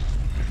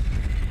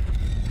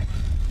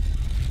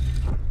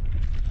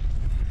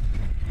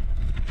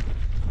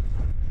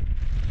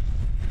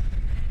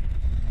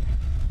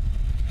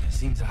 I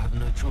seem to have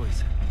no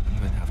choice. I'm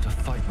going to have to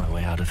fight my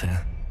way out of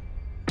here.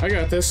 I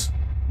got this.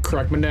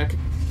 Crack my neck.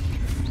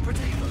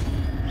 Potato.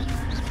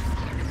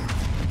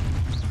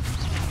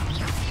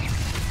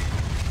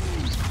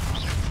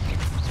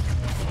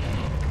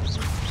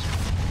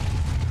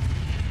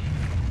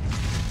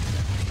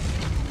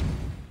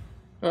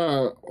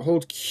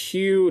 Hold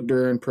Q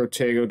during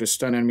Protego to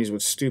stun enemies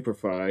with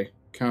Stupefy.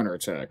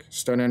 Counterattack.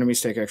 Stun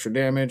enemies take extra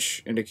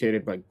damage,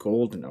 indicated by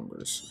gold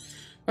numbers.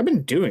 I've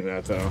been doing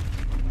that, though.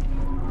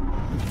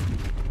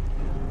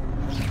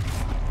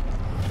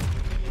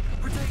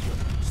 Potato.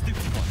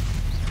 Stupid one.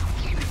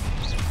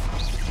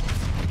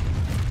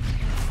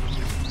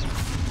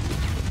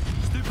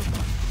 Stupid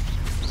one.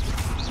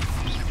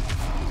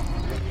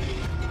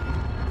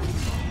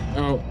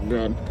 Oh,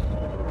 God.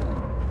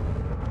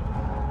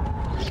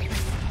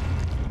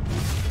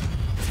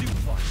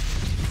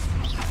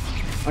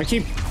 I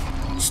keep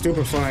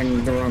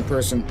stupefying the wrong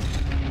person.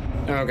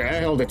 Okay, I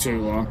held it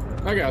too long.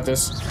 I got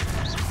this.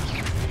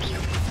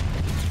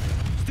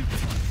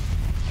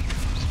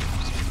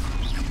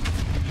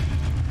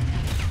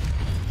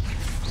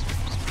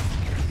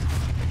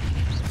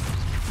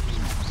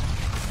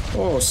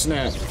 Oh,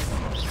 snap.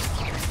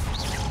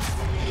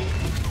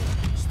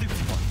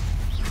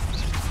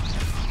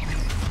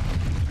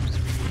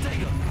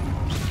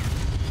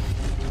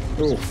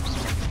 Ooh,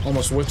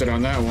 almost whipped it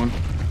on that one.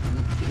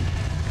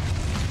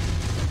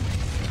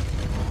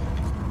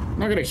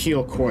 Not gonna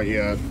heal quite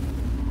yet.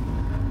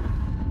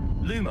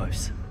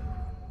 Lumos.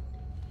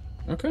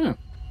 Okay.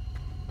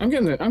 I'm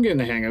getting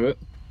the hang of it.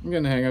 I'm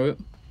getting the hang of it.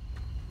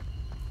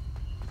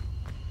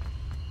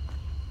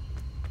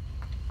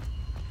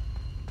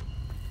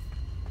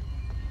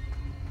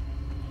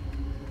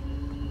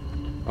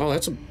 Oh, Oh,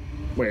 that's a...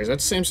 Wait, is that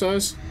the same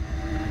size?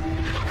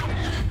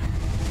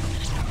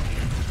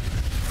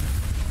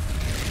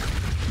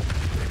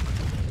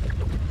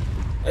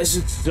 This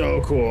is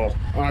so cool.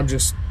 I'm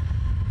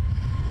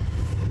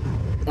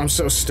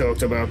so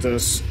stoked about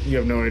this. You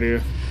have no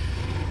idea.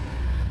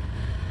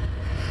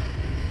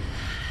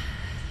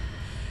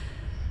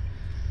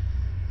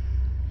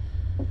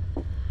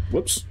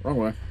 Whoops, wrong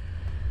way.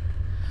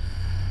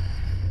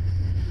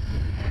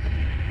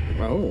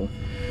 Oh.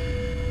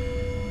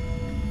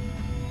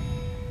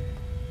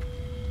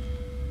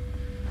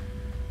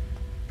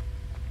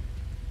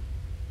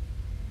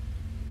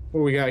 What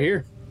do we got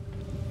here?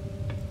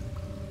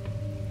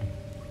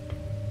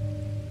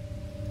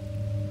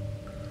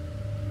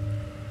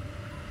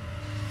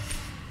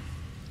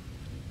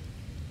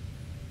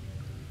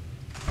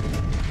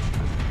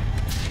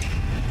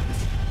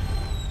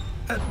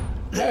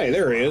 Hey,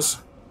 there he is.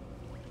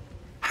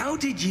 How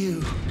did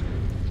you...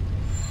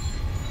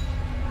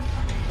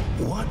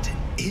 What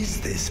is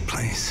this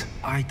place?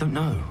 I don't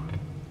know.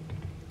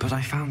 But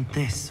I found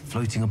this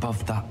floating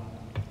above that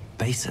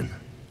basin.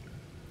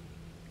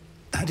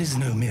 That is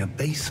no mere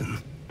basin.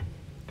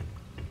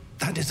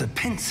 That is a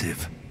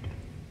pensive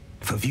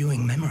for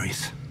viewing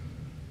memories.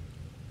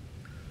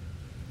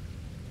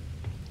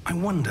 I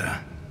wonder...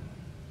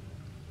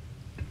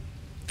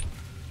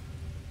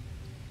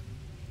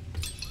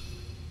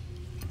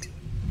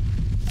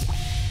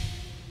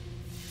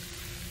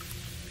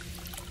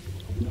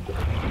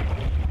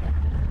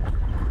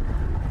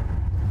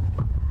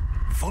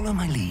 Follow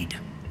my lead.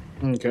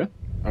 Okay,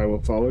 I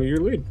will follow your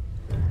lead.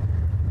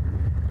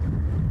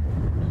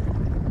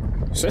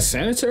 Is that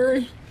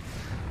sanitary?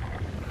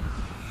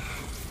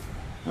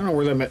 I don't know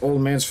where that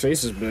old man's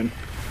face has been.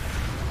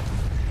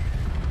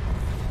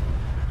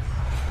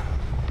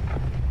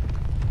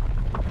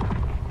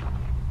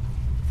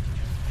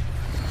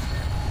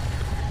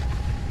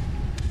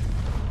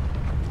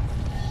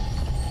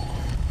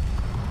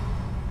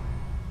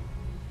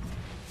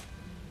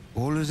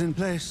 All is in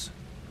place.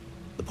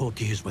 The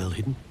portkey is well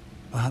hidden.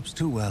 Perhaps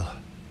too well.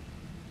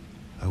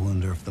 I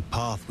wonder if the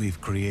path we've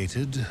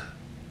created...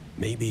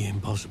 May be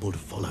impossible to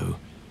follow.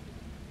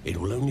 It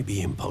will only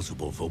be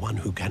impossible for one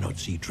who cannot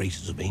see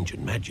traces of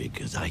ancient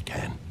magic as I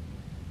can.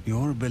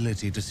 Your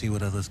ability to see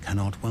what others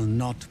cannot will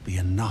not be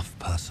enough,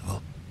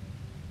 Percival.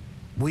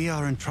 We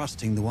are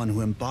entrusting the one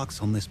who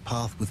embarks on this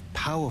path with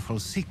powerful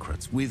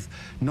secrets, with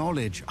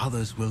knowledge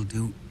others will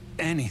do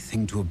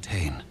anything to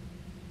obtain.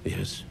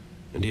 Yes,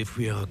 and if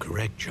we are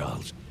correct,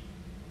 Charles,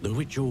 the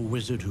witch or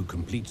wizard who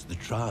completes the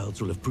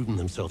trials will have proven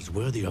themselves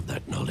worthy of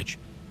that knowledge,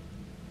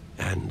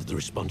 and the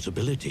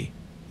responsibility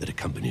that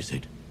accompanies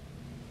it.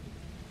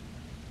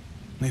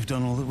 We've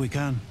done all that we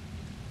can.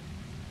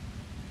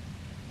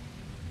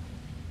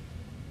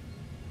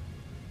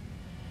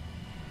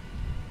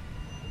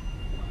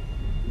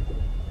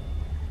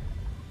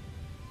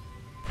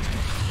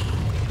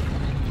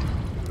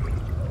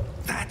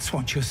 That's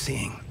what you're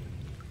seeing.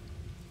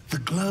 The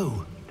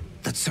glow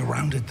that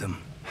surrounded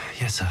them.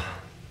 Yes, sir.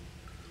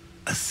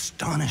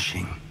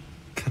 Astonishing.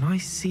 Can I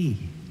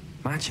see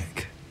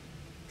magic?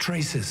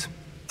 Traces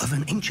of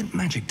an ancient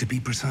magic, to be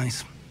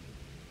precise.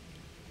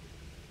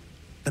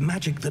 The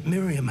magic that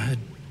Miriam had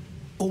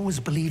always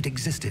believed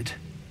existed,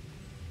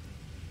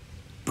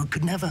 but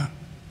could never.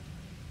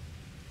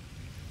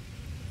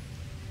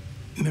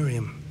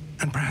 Miriam,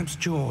 and perhaps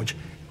George,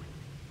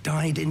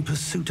 died in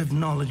pursuit of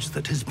knowledge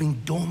that has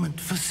been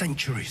dormant for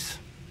centuries.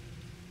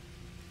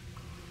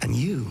 And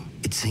you,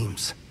 it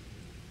seems,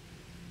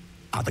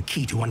 are the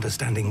key to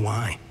understanding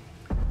why.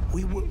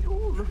 It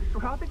all looks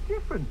rather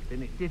different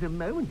than it did a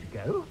moment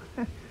ago.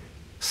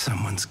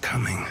 Someone's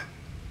coming.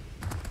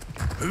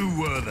 Who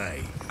were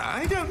they?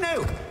 I don't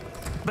know.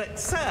 But,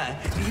 sir,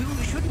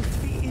 you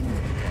shouldn't be in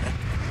here.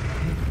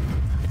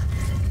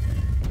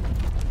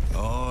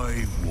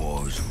 I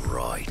was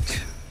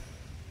right.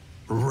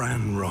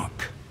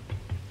 Ranrock.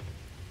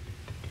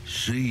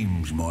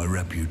 Seems my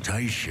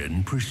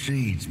reputation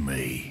precedes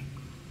me.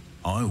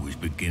 I was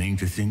beginning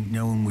to think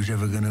no one was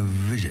ever going to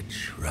visit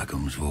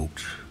Rackham's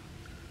vault.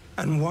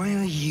 And why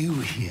are you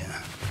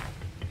here?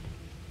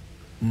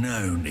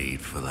 No need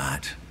for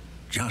that.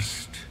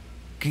 Just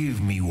give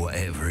me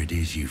whatever it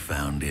is you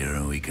found here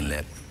and we can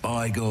let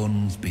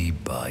bygones be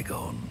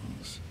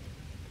bygones.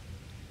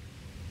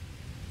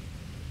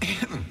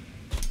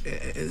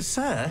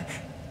 Sir,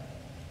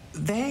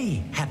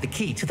 they have the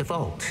key to the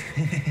vault.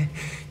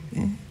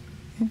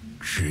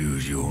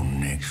 Choose your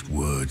next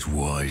words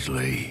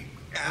wisely.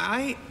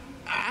 I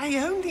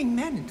only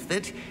meant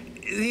that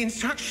the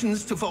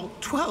instructions to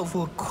Vault 12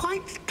 were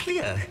quite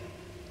clear.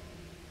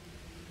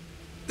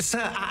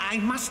 Sir, I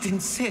must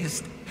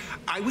insist.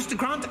 I was to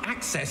grant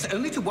access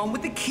only to one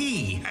with the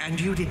key, and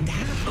you didn't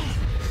have.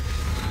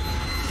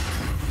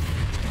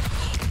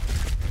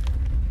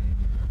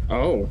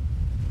 Oh.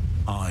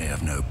 I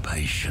have no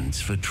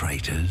patience for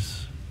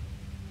traitors.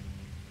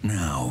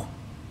 Now,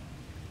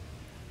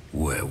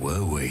 where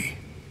were we?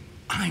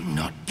 I'm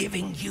not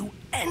giving you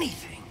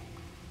anything.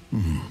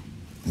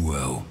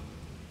 Well,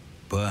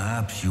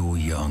 Perhaps your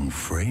young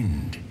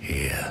friend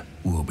here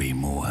will be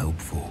more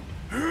helpful.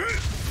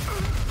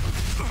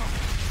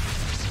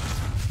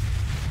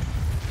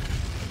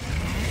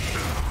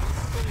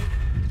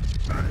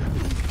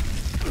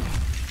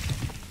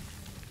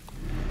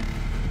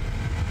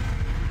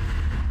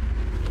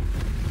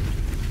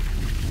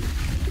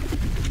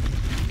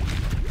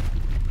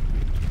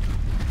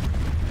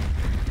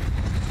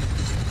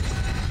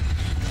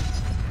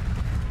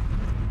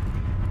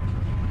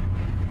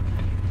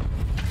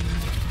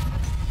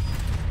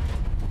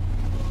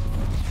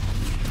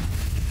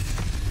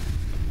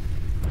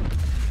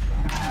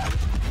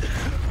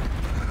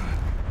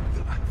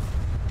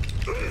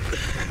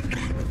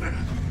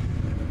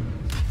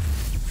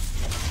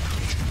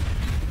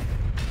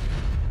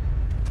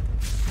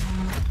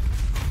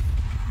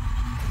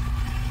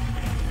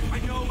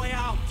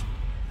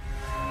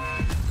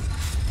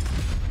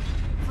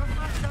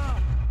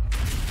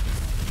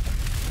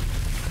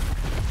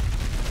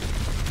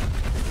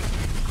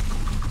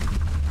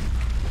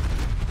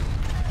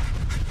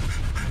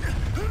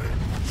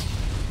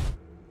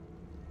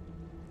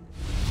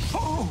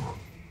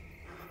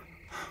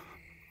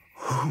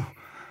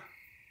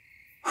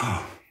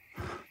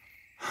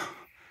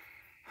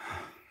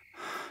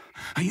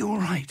 Are you all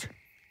right?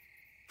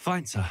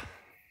 Fine, sir.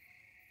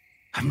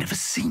 I've never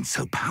seen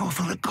so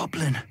powerful a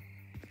goblin.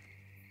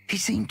 He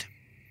seemed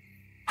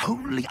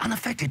wholly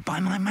unaffected by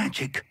my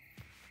magic.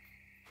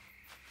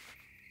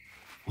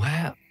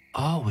 Where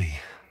are we?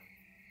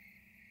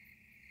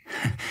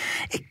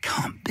 It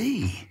can't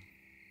be.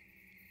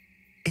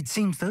 It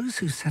seems those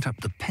who set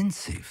up the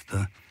pensive,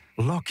 the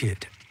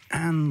locket,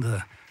 and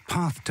the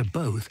path to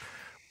both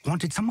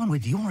wanted someone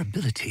with your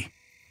ability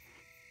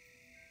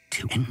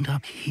to end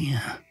up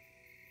here.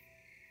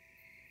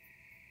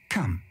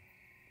 Come.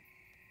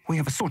 We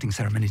have a sorting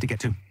ceremony to get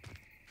to.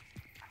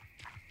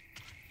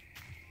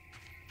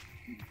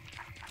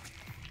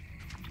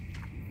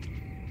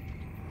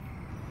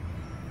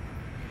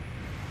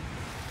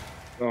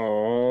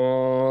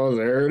 Oh,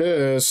 there it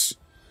is.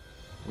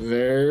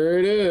 There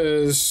it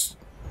is.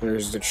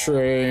 There's the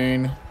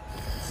train.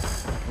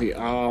 The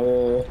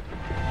owl.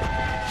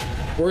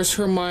 Where's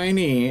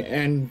Hermione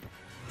and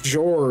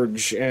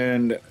George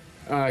and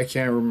I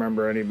can't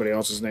remember anybody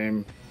else's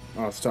name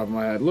off the top of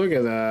my head. Look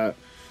at that.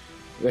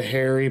 The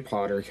Harry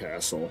Potter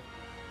castle.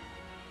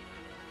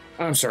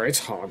 I'm sorry, it's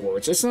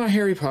Hogwarts. It's not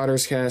Harry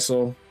Potter's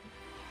castle.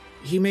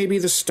 He may be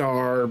the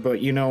star, but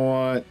you know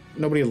what?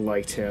 Nobody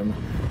liked him.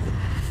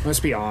 Let's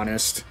be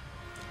honest.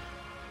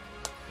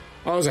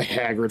 I was a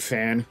Hagrid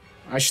fan.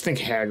 I just think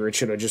Hagrid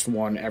should have just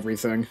won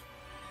everything.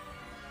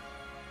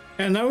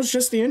 And that was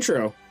just the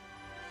intro.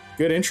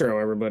 Good intro,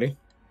 everybody.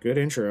 Good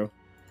intro.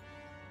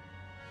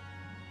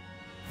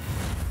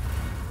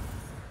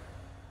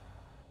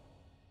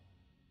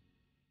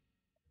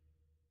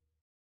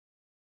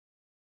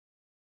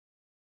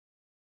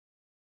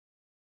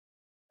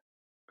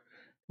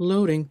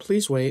 Loading,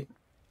 please wait.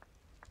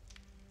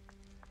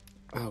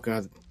 Oh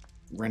god,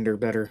 render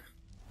better.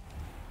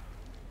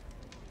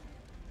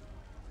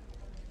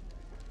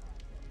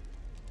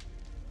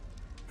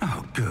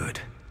 Oh, good.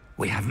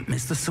 We haven't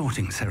missed the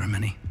sorting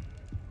ceremony.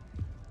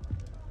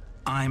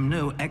 I'm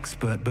no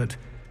expert, but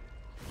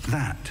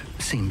that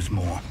seems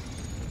more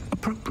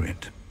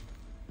appropriate.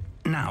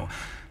 Now,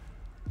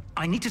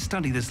 I need to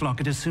study this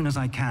locket as soon as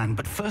I can,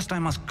 but first I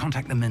must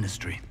contact the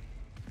Ministry.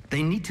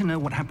 They need to know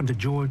what happened to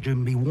George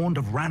and be warned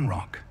of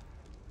Ranrock.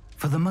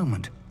 For the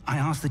moment, I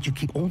ask that you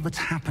keep all that's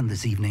happened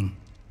this evening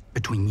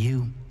between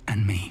you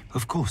and me.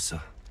 Of course,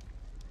 sir.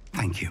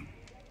 Thank you.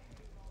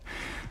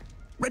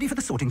 Ready for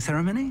the sorting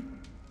ceremony?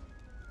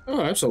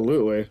 Oh,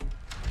 absolutely.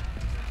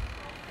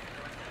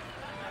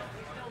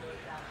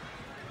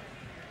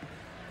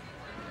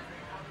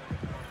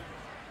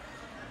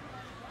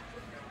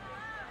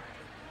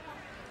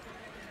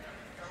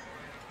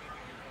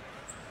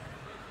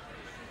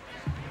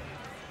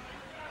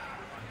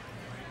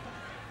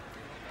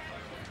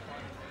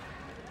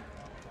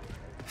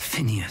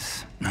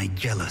 Phineas,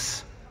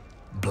 Nigellus,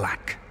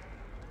 Black.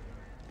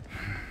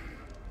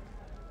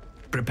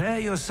 Prepare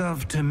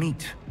yourself to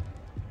meet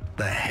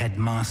the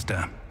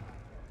headmaster.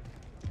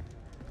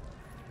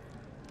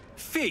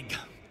 Fig,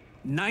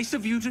 nice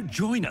of you to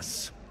join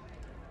us.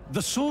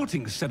 The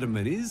sorting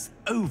ceremony's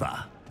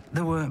over.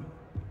 There were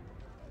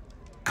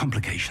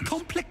complications.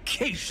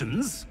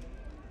 Complications?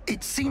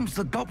 It seems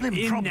the goblin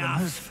problem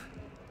has... Enough.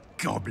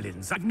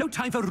 Goblins. I've no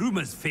time for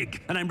rumors,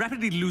 Fig, and I'm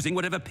rapidly losing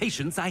whatever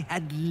patience I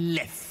had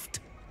left.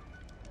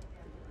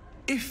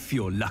 If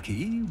you're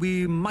lucky,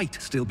 we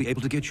might still be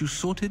able to get you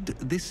sorted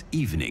this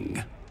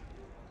evening.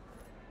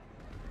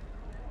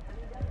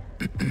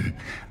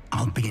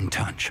 I'll be in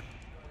touch.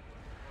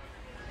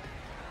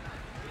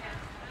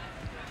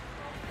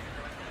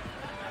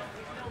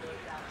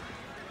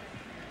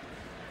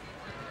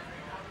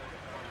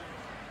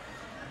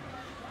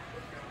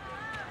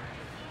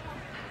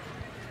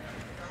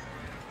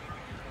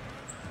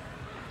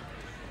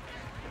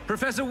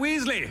 Professor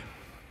Weasley,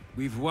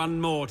 we've one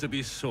more to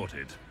be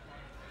sorted.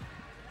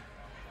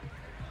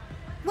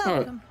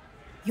 Welcome.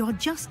 You're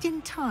just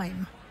in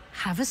time.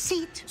 Have a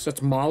seat. So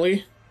that's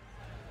Molly.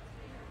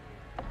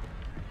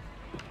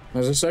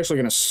 Is this actually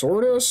going to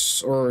sort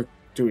us, or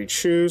do we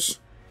choose?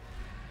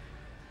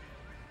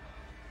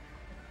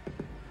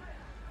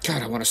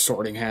 God, I want a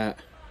sorting hat.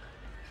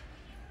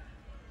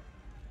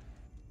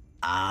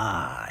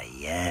 Ah,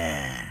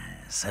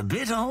 yes. A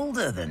bit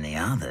older than the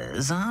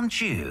others,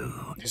 aren't you?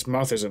 His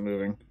mouth isn't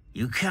moving.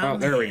 You come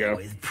there we go.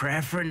 with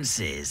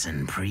preferences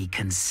and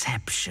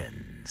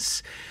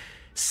preconceptions.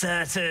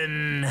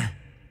 Certain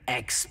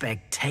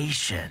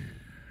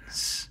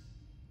expectations.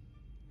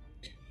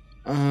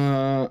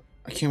 I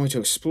can't wait to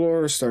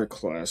explore, start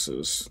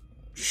classes.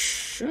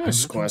 I'm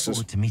looking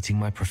forward to meeting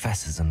my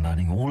professors and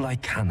learning all I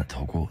can at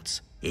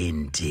Hogwarts.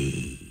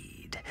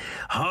 Indeed.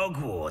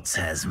 Hogwarts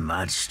has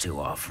much to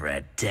offer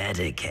a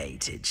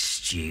dedicated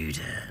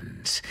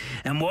student.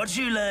 And what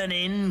you learn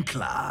in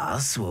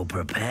class will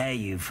prepare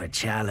you for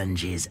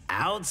challenges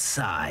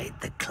outside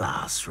the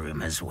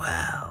classroom as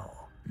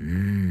well.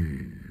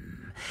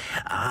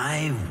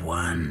 I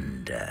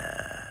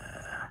wonder...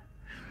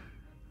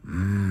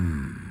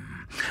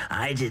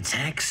 I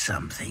detect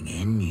something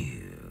in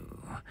you.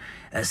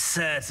 A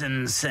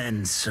certain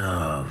sense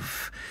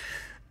of...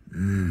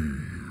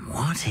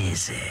 what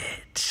is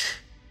it?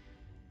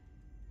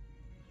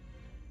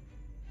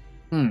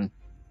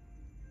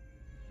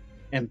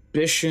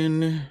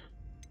 Ambition,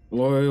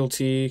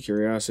 loyalty,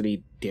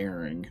 curiosity,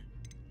 daring.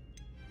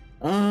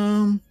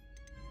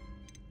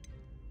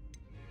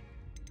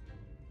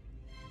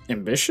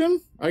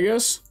 Ambition, I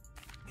guess?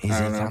 Is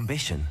it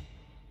ambition?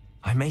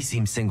 I may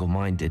seem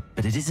single-minded,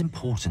 but it is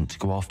important to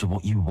go after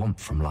what you want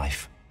from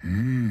life.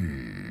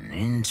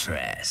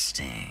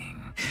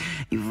 Interesting.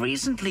 You've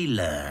recently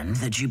learned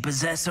that you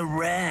possess a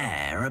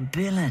rare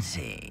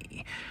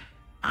ability.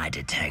 I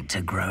detect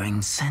a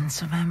growing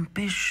sense of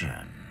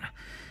ambition,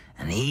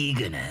 an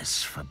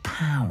eagerness for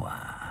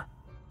power.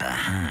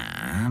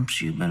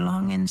 Perhaps you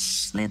belong in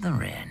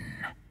Slytherin.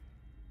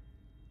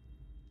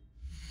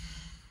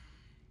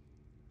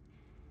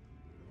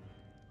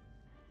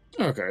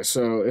 Okay,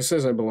 so it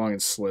says I belong in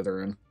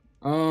Slytherin.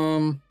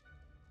 I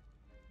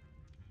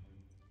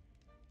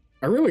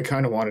really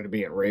kind of wanted to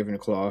be at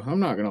Ravenclaw. I'm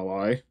not gonna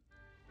lie.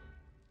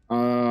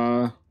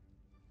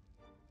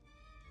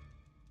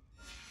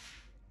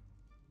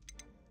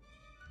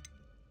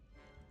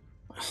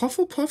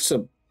 Hufflepuff's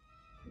a...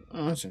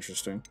 Oh, that's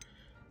interesting.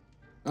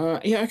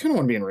 Yeah, I kind of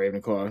want to be in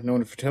Ravenclaw.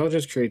 Known for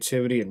intelligence,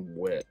 creativity, and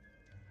wit.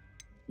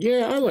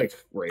 Yeah, I like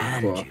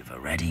Ravenclaw. And you've a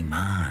ready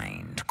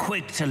mind,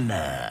 quick to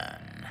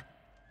learn.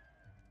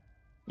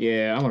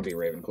 Yeah, I want to be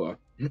Ravenclaw.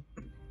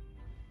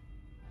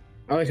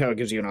 I like how it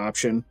gives you an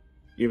option.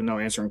 Even though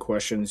answering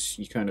questions,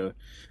 you kind of...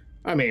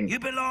 I mean... You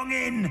belong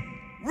in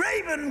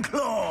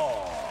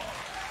Ravenclaw!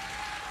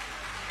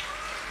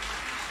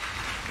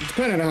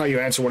 Depending on how you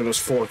answer one of those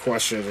 4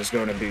 questions, it's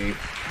going to be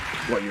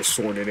what you're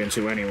sorted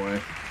into anyway.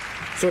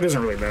 So it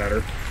doesn't really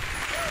matter.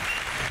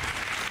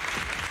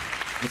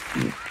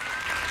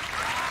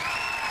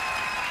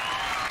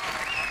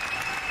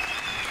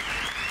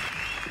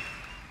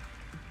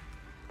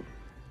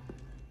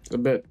 It's a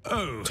bit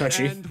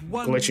touchy, and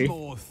one glitchy.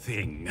 more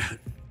thing.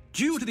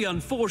 Due to the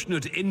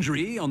unfortunate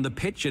injury on the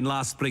pitch in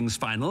last spring's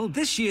final,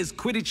 this year's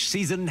Quidditch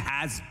season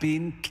has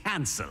been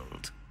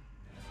cancelled.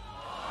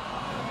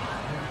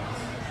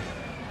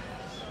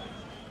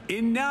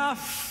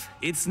 Enough!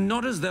 It's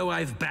not as though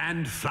I've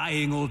banned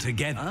flying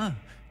altogether,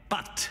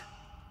 but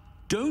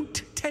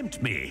don't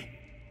tempt me.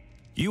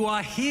 You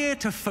are here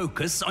to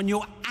focus on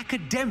your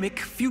academic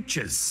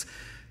futures.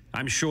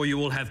 I'm sure you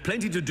will have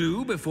plenty to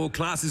do before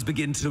classes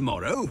begin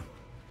tomorrow.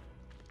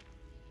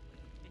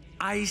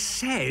 I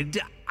said,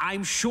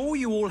 I'm sure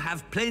you all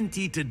have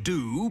plenty to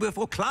do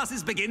before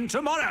classes begin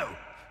tomorrow.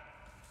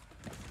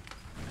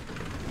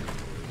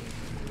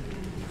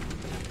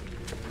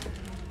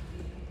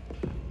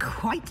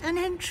 Quite an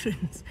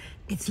entrance.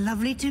 It's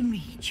lovely to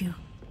meet you.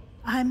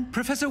 I'm...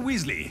 Professor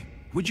Weasley,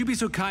 would you be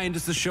so kind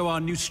as to show our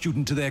new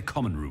student to their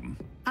common room?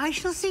 I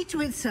shall see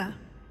to it, sir.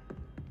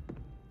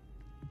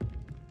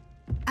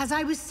 As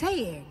I was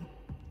saying,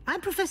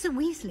 I'm Professor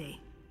Weasley.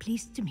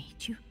 Pleased to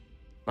meet you.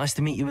 Nice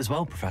to meet you as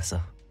well,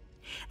 Professor.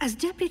 As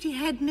Deputy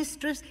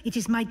Headmistress, it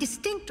is my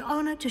distinct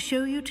honor to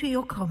show you to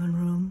your common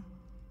room.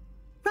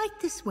 Right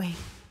this way.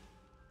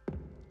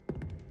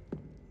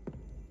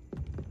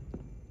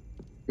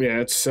 Yeah,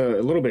 it's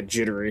a little bit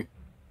jittery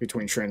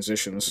between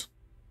transitions.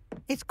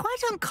 It's quite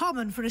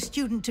uncommon for a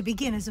student to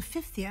begin as a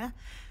 5th year.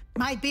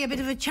 Might be a bit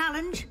of a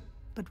challenge,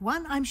 but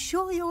one I'm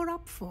sure you're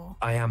up for.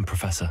 I am,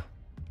 Professor.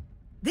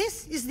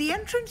 This is the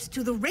entrance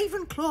to the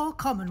Ravenclaw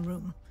common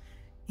room.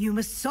 You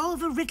must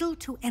solve a riddle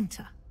to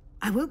enter.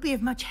 I won't be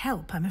of much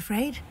help, I'm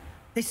afraid.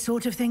 This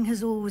sort of thing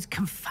has always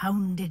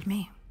confounded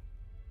me.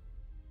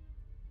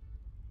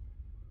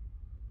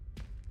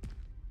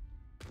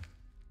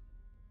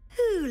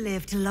 Who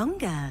lived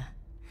longer?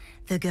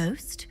 The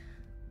ghost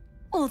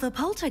or the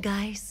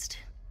poltergeist?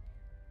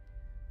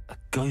 A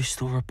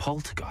ghost or a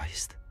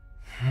poltergeist?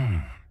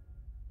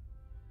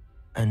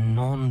 A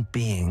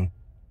non-being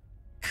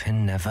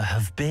can never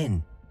have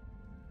been.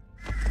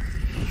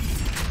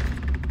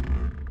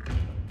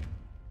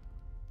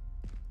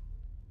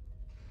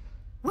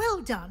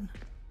 Well done.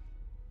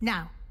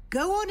 Now,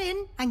 go on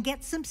in and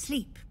get some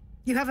sleep.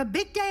 You have a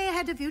big day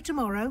ahead of you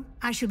tomorrow.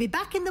 I shall be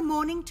back in the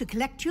morning to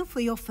collect you for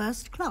your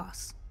first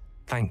class.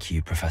 Thank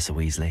you, Professor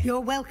Weasley. You're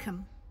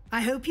welcome.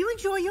 I hope you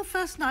enjoy your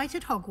first night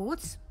at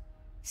Hogwarts.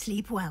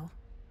 Sleep well.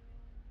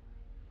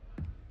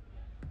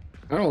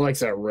 I don't like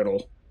that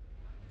riddle.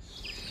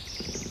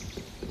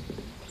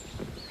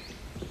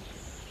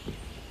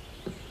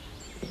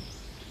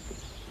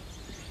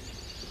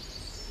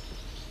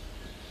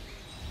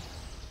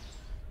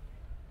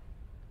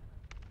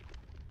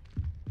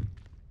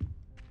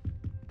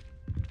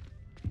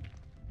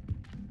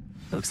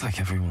 Looks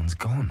like everyone's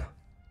gone.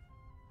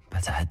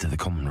 Better head to the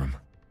common room.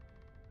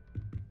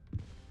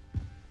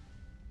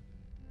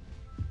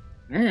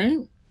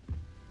 Alright.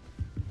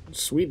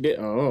 Sweet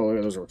oh, look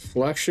at those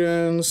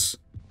reflections.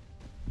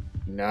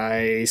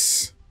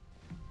 Nice.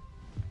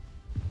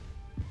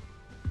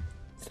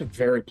 It's a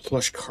very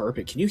plush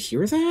carpet. Can you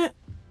hear that?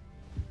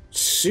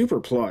 Super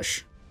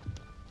plush.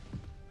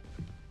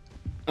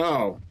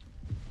 Oh.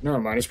 Never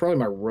mind. It's probably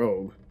my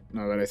robe,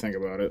 now that I think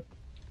about it.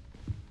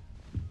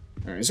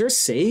 Alright, is there a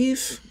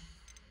save?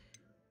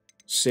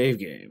 Save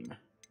game.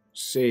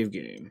 Save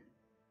game.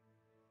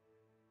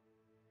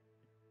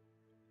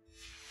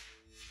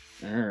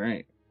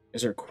 Alright.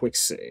 Is there a quick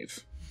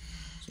save?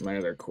 That's my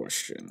other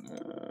question.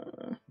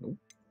 Nope.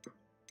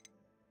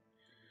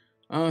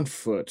 On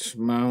foot.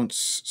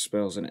 Mounts,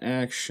 spells and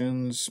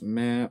actions,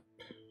 map,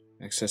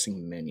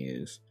 accessing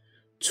menus,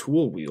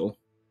 tool wheel,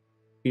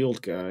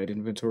 field guide,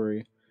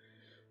 inventory,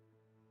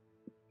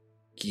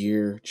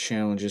 gear,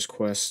 challenges,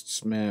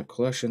 quests, map,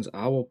 collections,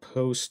 owl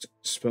post,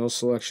 spell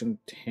selection,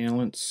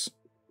 talents.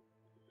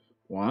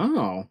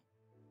 Wow.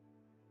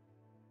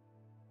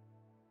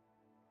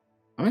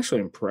 I'm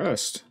actually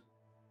impressed.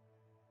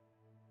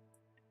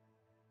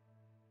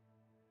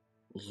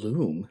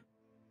 Loom.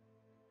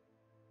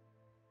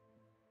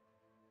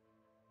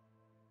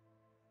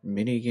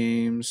 Mini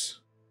games.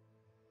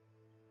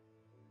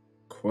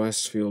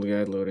 Quest, field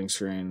guide, loading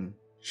screen.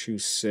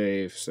 Choose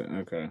save. So,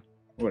 okay.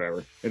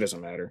 Whatever. It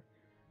doesn't matter.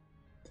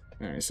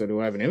 Alright, so do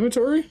I have an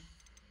inventory?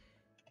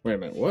 Wait a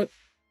minute, what?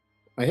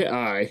 I hit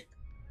I.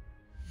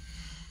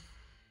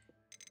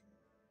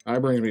 I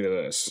brings me to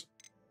this.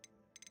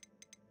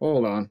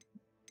 Hold on.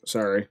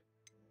 Sorry.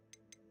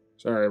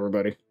 Sorry,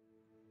 everybody.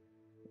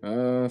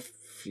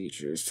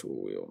 Features,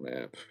 tool wheel,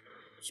 map,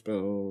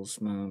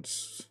 spells,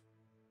 mounts.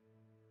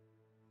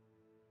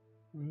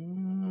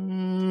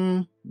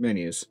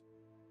 Menus.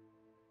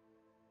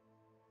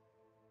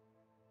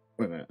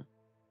 Wait a minute.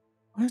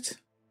 What?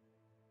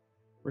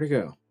 Where'd it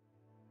go?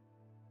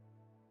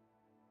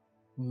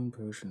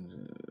 Potions.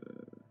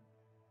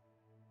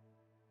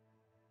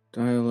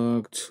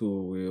 Dialogue,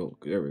 tool wheel.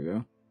 There we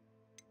go.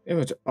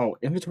 Inventory. Oh,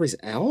 inventory's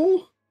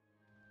L?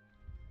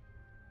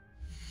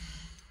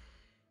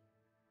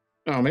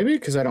 Oh, maybe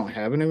because I don't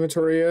have an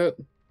inventory yet.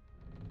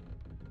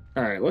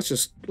 All right, let's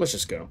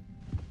just go.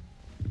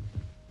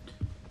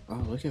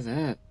 Oh, look at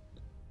that.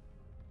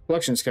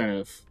 Collection's kind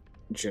of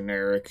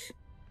generic.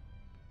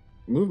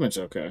 Movement's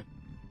okay.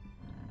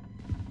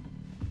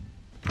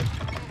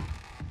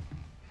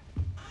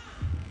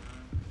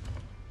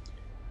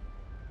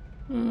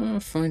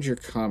 Find your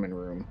common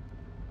room.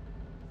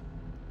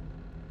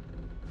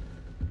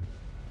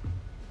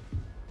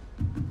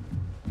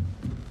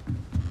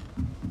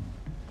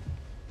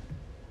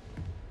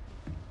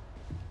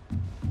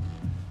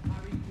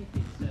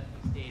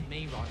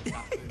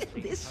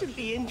 This should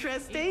be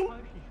interesting.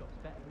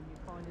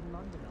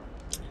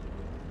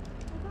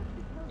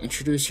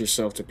 Introduce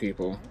yourself to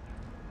people.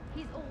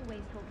 He's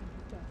always talking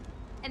to stuff.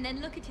 And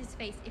then look at his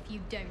face if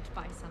you don't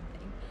buy something.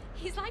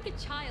 He's like a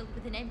child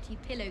with an empty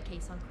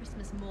pillowcase on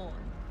Christmas morn.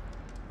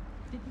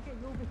 Did you get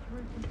your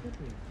victory?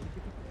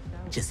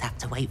 Just have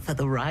to wait for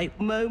the right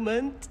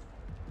moment.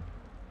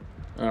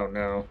 Oh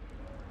no.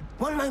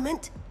 One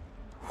moment.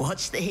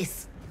 Watch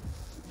this.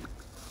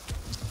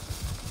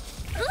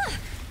 Ugh!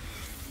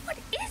 What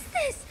is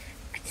this?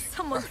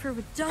 Someone threw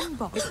a dung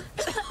bomb.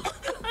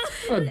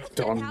 A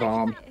dung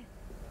bomb.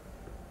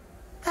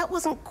 That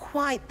wasn't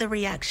quite the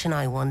reaction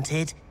I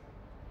wanted.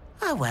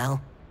 Oh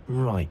well.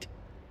 Right.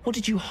 What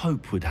did you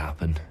hope would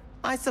happen?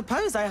 I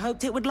suppose I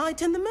hoped it would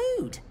lighten the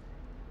mood.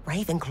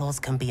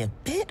 Ravenclaws can be a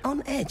bit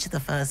on edge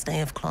the first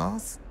day of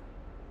class.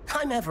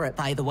 I'm Everett,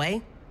 by the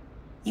way.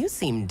 You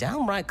seem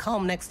downright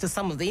calm next to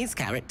some of these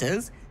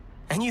characters,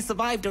 and you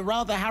survived a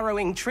rather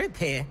harrowing trip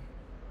here.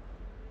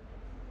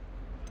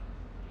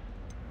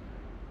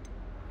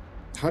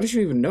 How did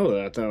you even know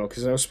that, though?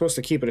 Because I was supposed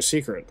to keep it a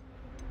secret.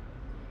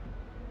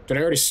 Did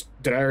I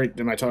already,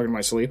 am I talking in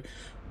my sleep?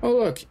 Oh,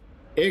 look.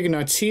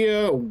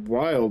 Ignatia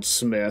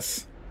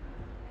Wildsmith.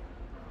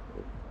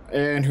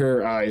 And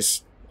her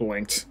eyes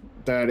blinked.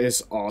 That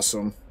is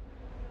awesome.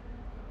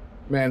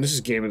 Man, this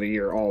is Game of the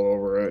Year all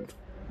over it.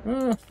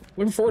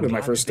 Looking forward to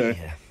my first day.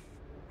 Here.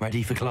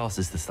 Ready for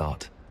classes to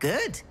start.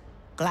 Good.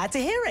 Glad to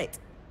hear it.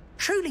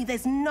 Truly,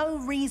 there's no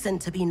reason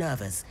to be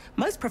nervous.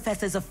 Most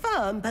professors are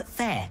firm but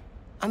fair.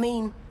 I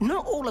mean,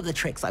 not all of the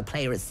tricks I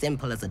play are as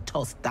simple as a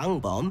tossed dung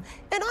bomb,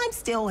 and I'm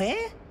still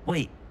here.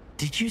 Wait,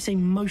 did you say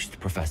most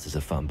professors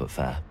are fun but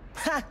fair?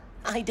 Ha!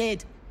 I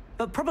did.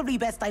 But probably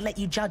best I let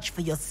you judge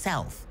for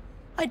yourself.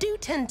 I do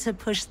tend to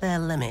push their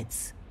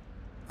limits.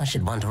 I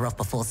should wander off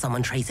before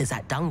someone traces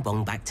that dung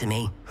bomb back to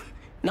me.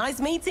 Nice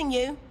meeting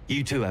you.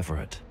 You too,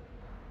 Everett.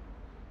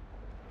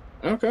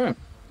 Okay.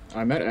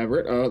 I met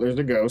Everett. Oh, there's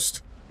the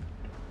ghost.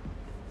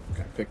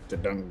 Can I pick the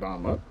dung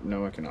bomb up?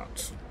 No, I cannot.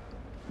 It's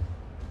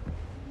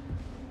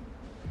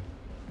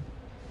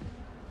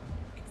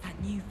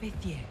that new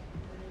 5th year.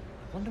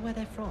 I wonder where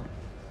they're from.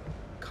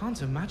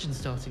 Can't imagine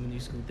starting a new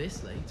school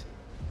this late.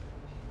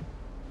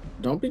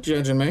 Don't be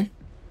judging me.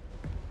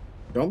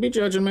 Don't be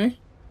judging me.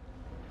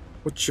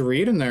 What you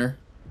reading there?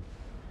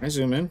 Can I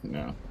zoom in?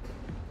 No.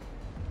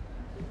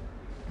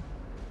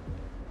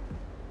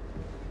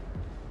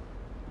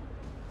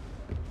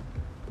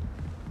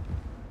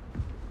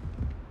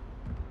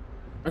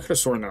 I could have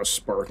sworn that was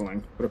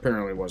sparkling, but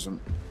apparently it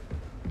wasn't.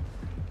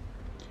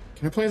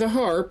 Can I play the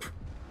harp?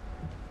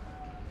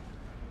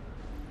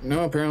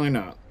 No, apparently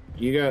not.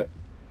 You got...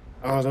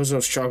 Oh,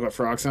 those chocolate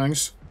frog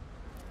things?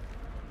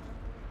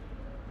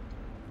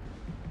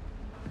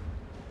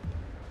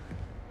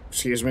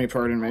 Excuse me,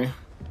 pardon me.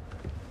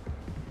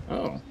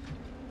 Oh.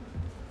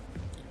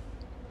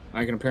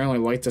 I can apparently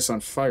light this on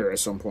fire at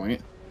some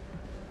point.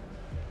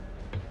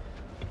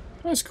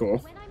 That's cool.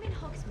 When I'm in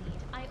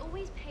Hogsmeade, I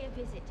always pay a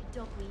visit to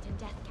Dogweed and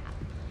Deathcap.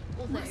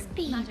 Although Must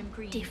be Madam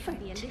Green different,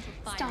 can be a little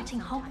fiery starting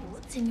sometimes,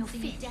 Hogwarts in your so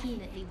you 5th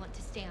definitely year. want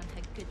to stay on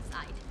her good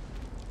side.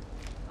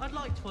 I'd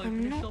like to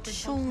open I'm a shop not in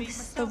sure Hogsmeade this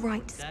is the myself right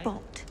one day.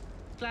 spot.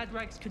 Glad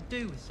Rags could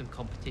do with some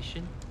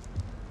competition.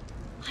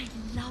 I'd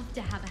love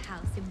to have a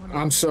house in one of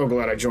I'm so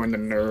glad I joined the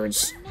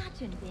nerds.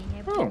 Imagine being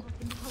able to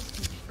pop into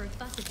Hogsmeade for a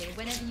Saturday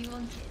whenever you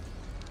wanted.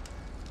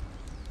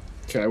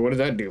 Okay, what did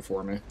that do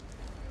for me?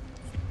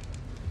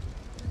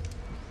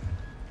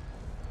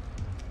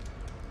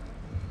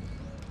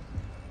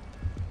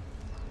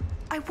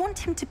 I want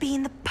him to be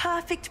in the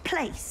perfect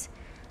place.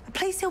 A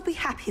place he'll be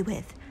happy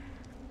with.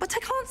 But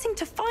I can't seem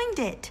to find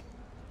it.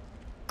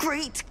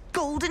 Great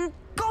golden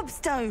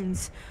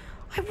gobstones!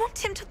 I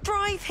want him to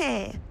thrive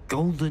here.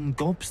 Golden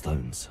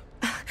gobstones?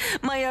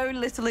 My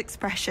own little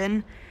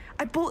expression.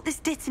 I bought this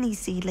Dittany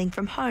seedling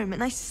from home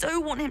and I so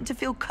want him to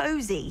feel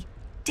cozy.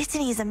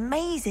 Dittany is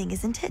amazing,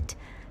 isn't it?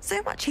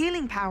 So much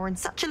healing power in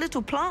such a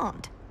little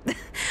plant.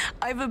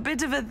 I've a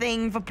bit of a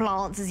thing for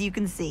plants, as you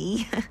can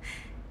see.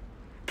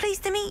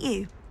 Pleased to meet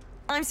you.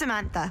 I'm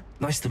Samantha.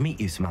 Nice to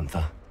meet you,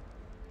 Samantha.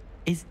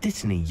 Is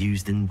Dittany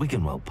used in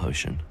Wiggenweld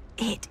potion?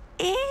 It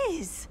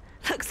is.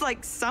 Looks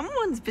like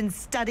someone's been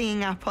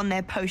studying up on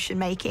their potion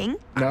making.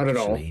 Not at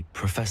all. Actually,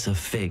 Professor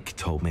Fig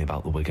told me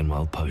about the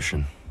Wiggenweld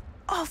potion.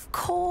 Of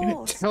course. I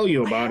didn't tell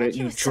you about I heard it,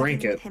 you were studying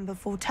drank it. with him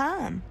before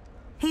term.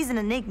 He's an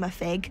enigma,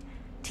 Fig.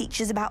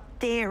 Teaches about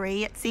theory,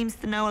 yet seems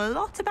to know a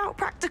lot about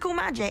practical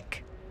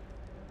magic.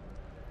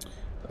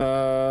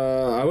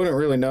 I wouldn't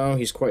really know.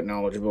 He's quite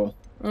knowledgeable.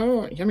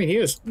 Oh, I mean, he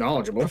is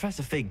knowledgeable.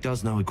 Professor Fig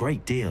does know a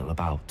great deal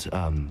about,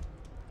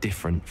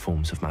 different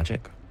forms of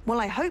magic. Well,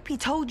 I hope he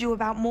told you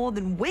about more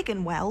than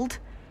Wiggenweld.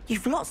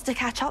 You've lots to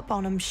catch up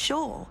on, I'm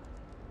sure.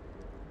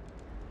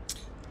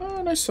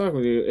 Oh, nice talk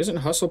with you. Isn't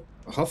it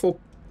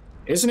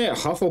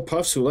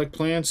Hufflepuffs who like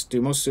plants?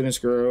 Do most students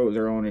grow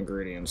their own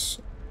ingredients?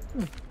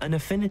 An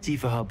affinity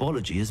for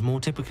herbology is more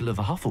typical of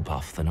a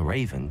Hufflepuff than a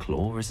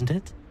Ravenclaw, isn't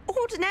it?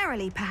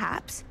 Ordinarily,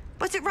 perhaps,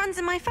 but it runs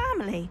in my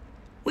family.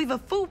 We've a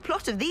full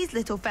plot of these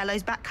little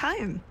fellows back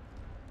home.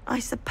 I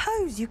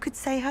suppose you could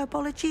say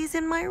herbology is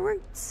in my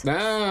roots.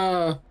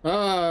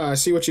 I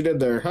see what you did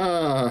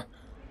there.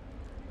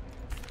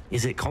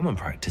 Is it common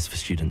practice for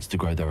students to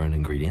grow their own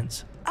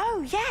ingredients?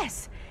 Oh,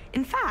 yes.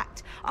 In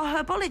fact,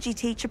 our herbology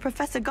teacher,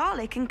 Professor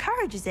Garlick,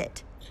 encourages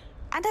it.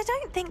 And I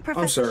don't think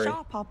Professor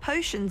Sharp, our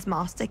potions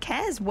master,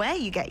 cares where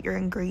you get your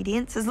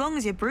ingredients, as long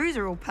as your brews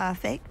are all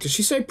perfect. Did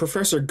she say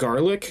Professor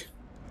Garlick?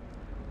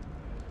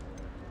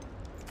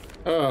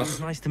 Ugh.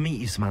 It's nice to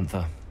meet you,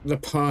 Samantha. The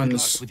puns. Good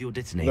luck with your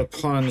Dittany. The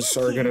puns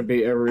are going to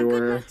be everywhere.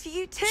 Good luck to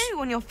you too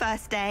on your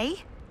first day.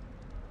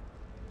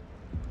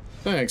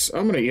 Thanks.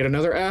 I'm going to eat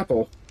another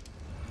apple.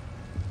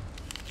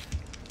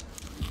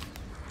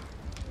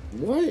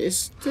 What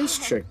is this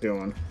chick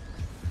doing?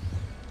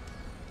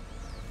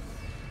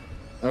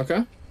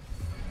 Okay.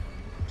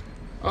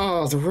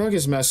 Oh, the rug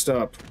is messed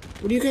up.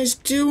 What are you guys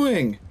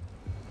doing?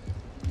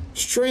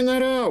 Straighten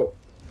that out.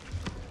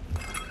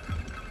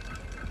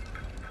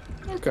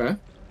 Okay.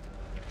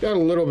 Got a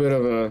little bit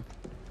of a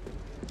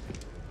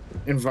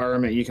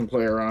environment you can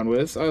play around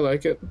with. I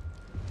like it.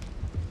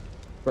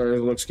 Fire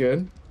looks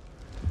good.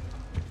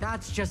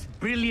 That's just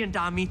brilliant,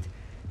 Amit.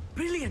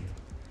 Brilliant.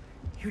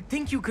 You'd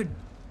think you could...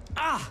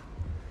 Ah!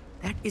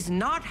 That is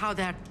not how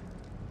that...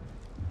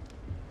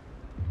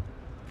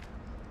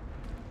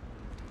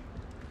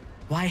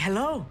 Why,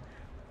 hello.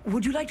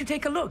 Would you like to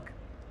take a look?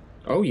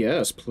 Oh,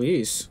 yes,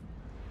 please.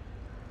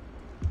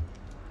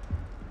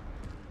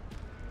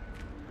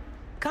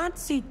 Can't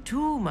see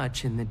too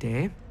much in the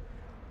day.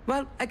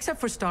 Well, except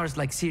for stars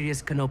like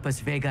Sirius, Canopus,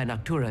 Vega, and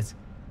Arcturus.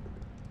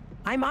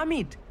 I'm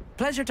Amit.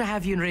 Pleasure to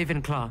have you in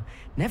Ravenclaw.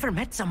 Never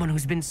met someone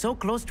who's been so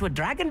close to a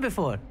dragon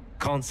before.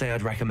 Can't say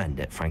I'd recommend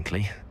it,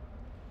 frankly.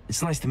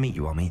 It's nice to meet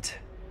you, Amit.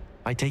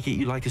 I take it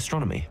you like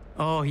astronomy?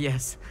 Oh,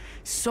 yes.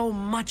 So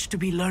much to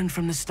be learned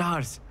from the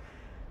stars.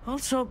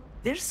 Also,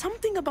 there's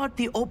something about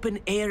the open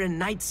air and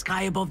night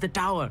sky above the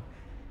tower.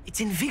 It's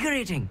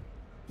invigorating.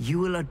 You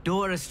will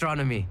adore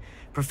astronomy.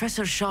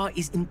 Professor Shaw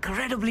is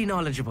incredibly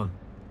knowledgeable.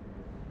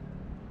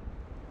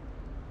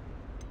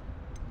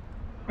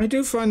 I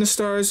do find the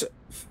stars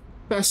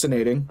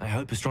fascinating. I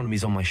hope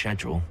astronomy's on my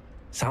schedule.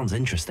 Sounds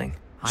interesting.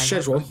 I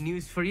have good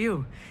news for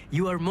you.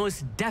 You are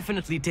most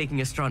definitely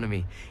taking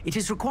astronomy. It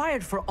is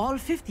required for all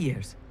 5th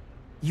years.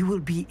 You will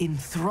be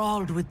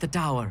enthralled with the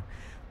tower.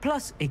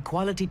 Plus, a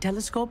quality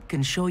telescope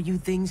can show you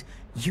things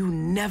you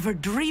never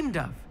dreamed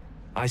of.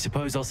 I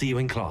suppose I'll see you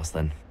in class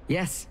then.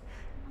 Yes.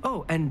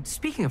 Oh, and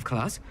speaking of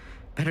class,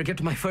 better get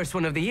to my first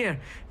one of the year.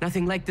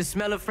 Nothing like the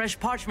smell of fresh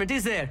parchment,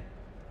 is there?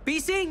 Be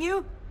seeing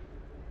you!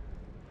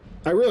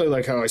 I really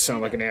like how I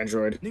sound like an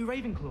android. New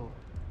Ravenclaw.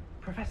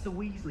 Professor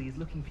Weasley is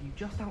looking for you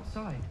just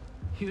outside.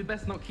 You had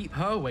best not keep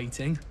her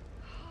waiting.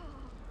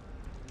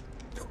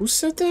 Who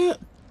said that?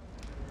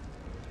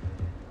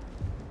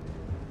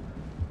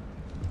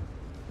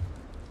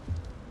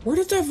 Where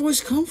did that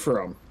voice come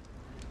from?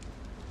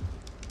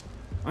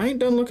 I ain't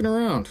done looking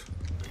around.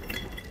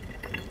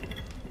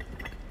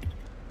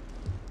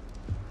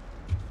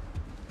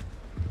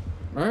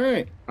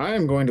 Alright, I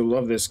am going to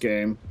love this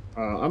game.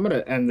 I'm going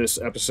to end this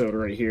episode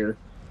right here.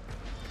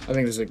 I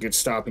think this is a good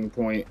stopping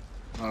point.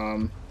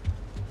 And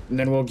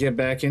then we'll get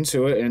back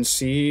into it and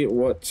see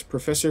what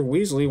Professor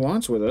Weasley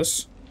wants with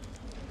us.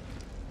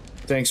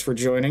 Thanks for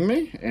joining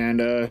me,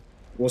 and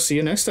we'll see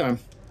you next time.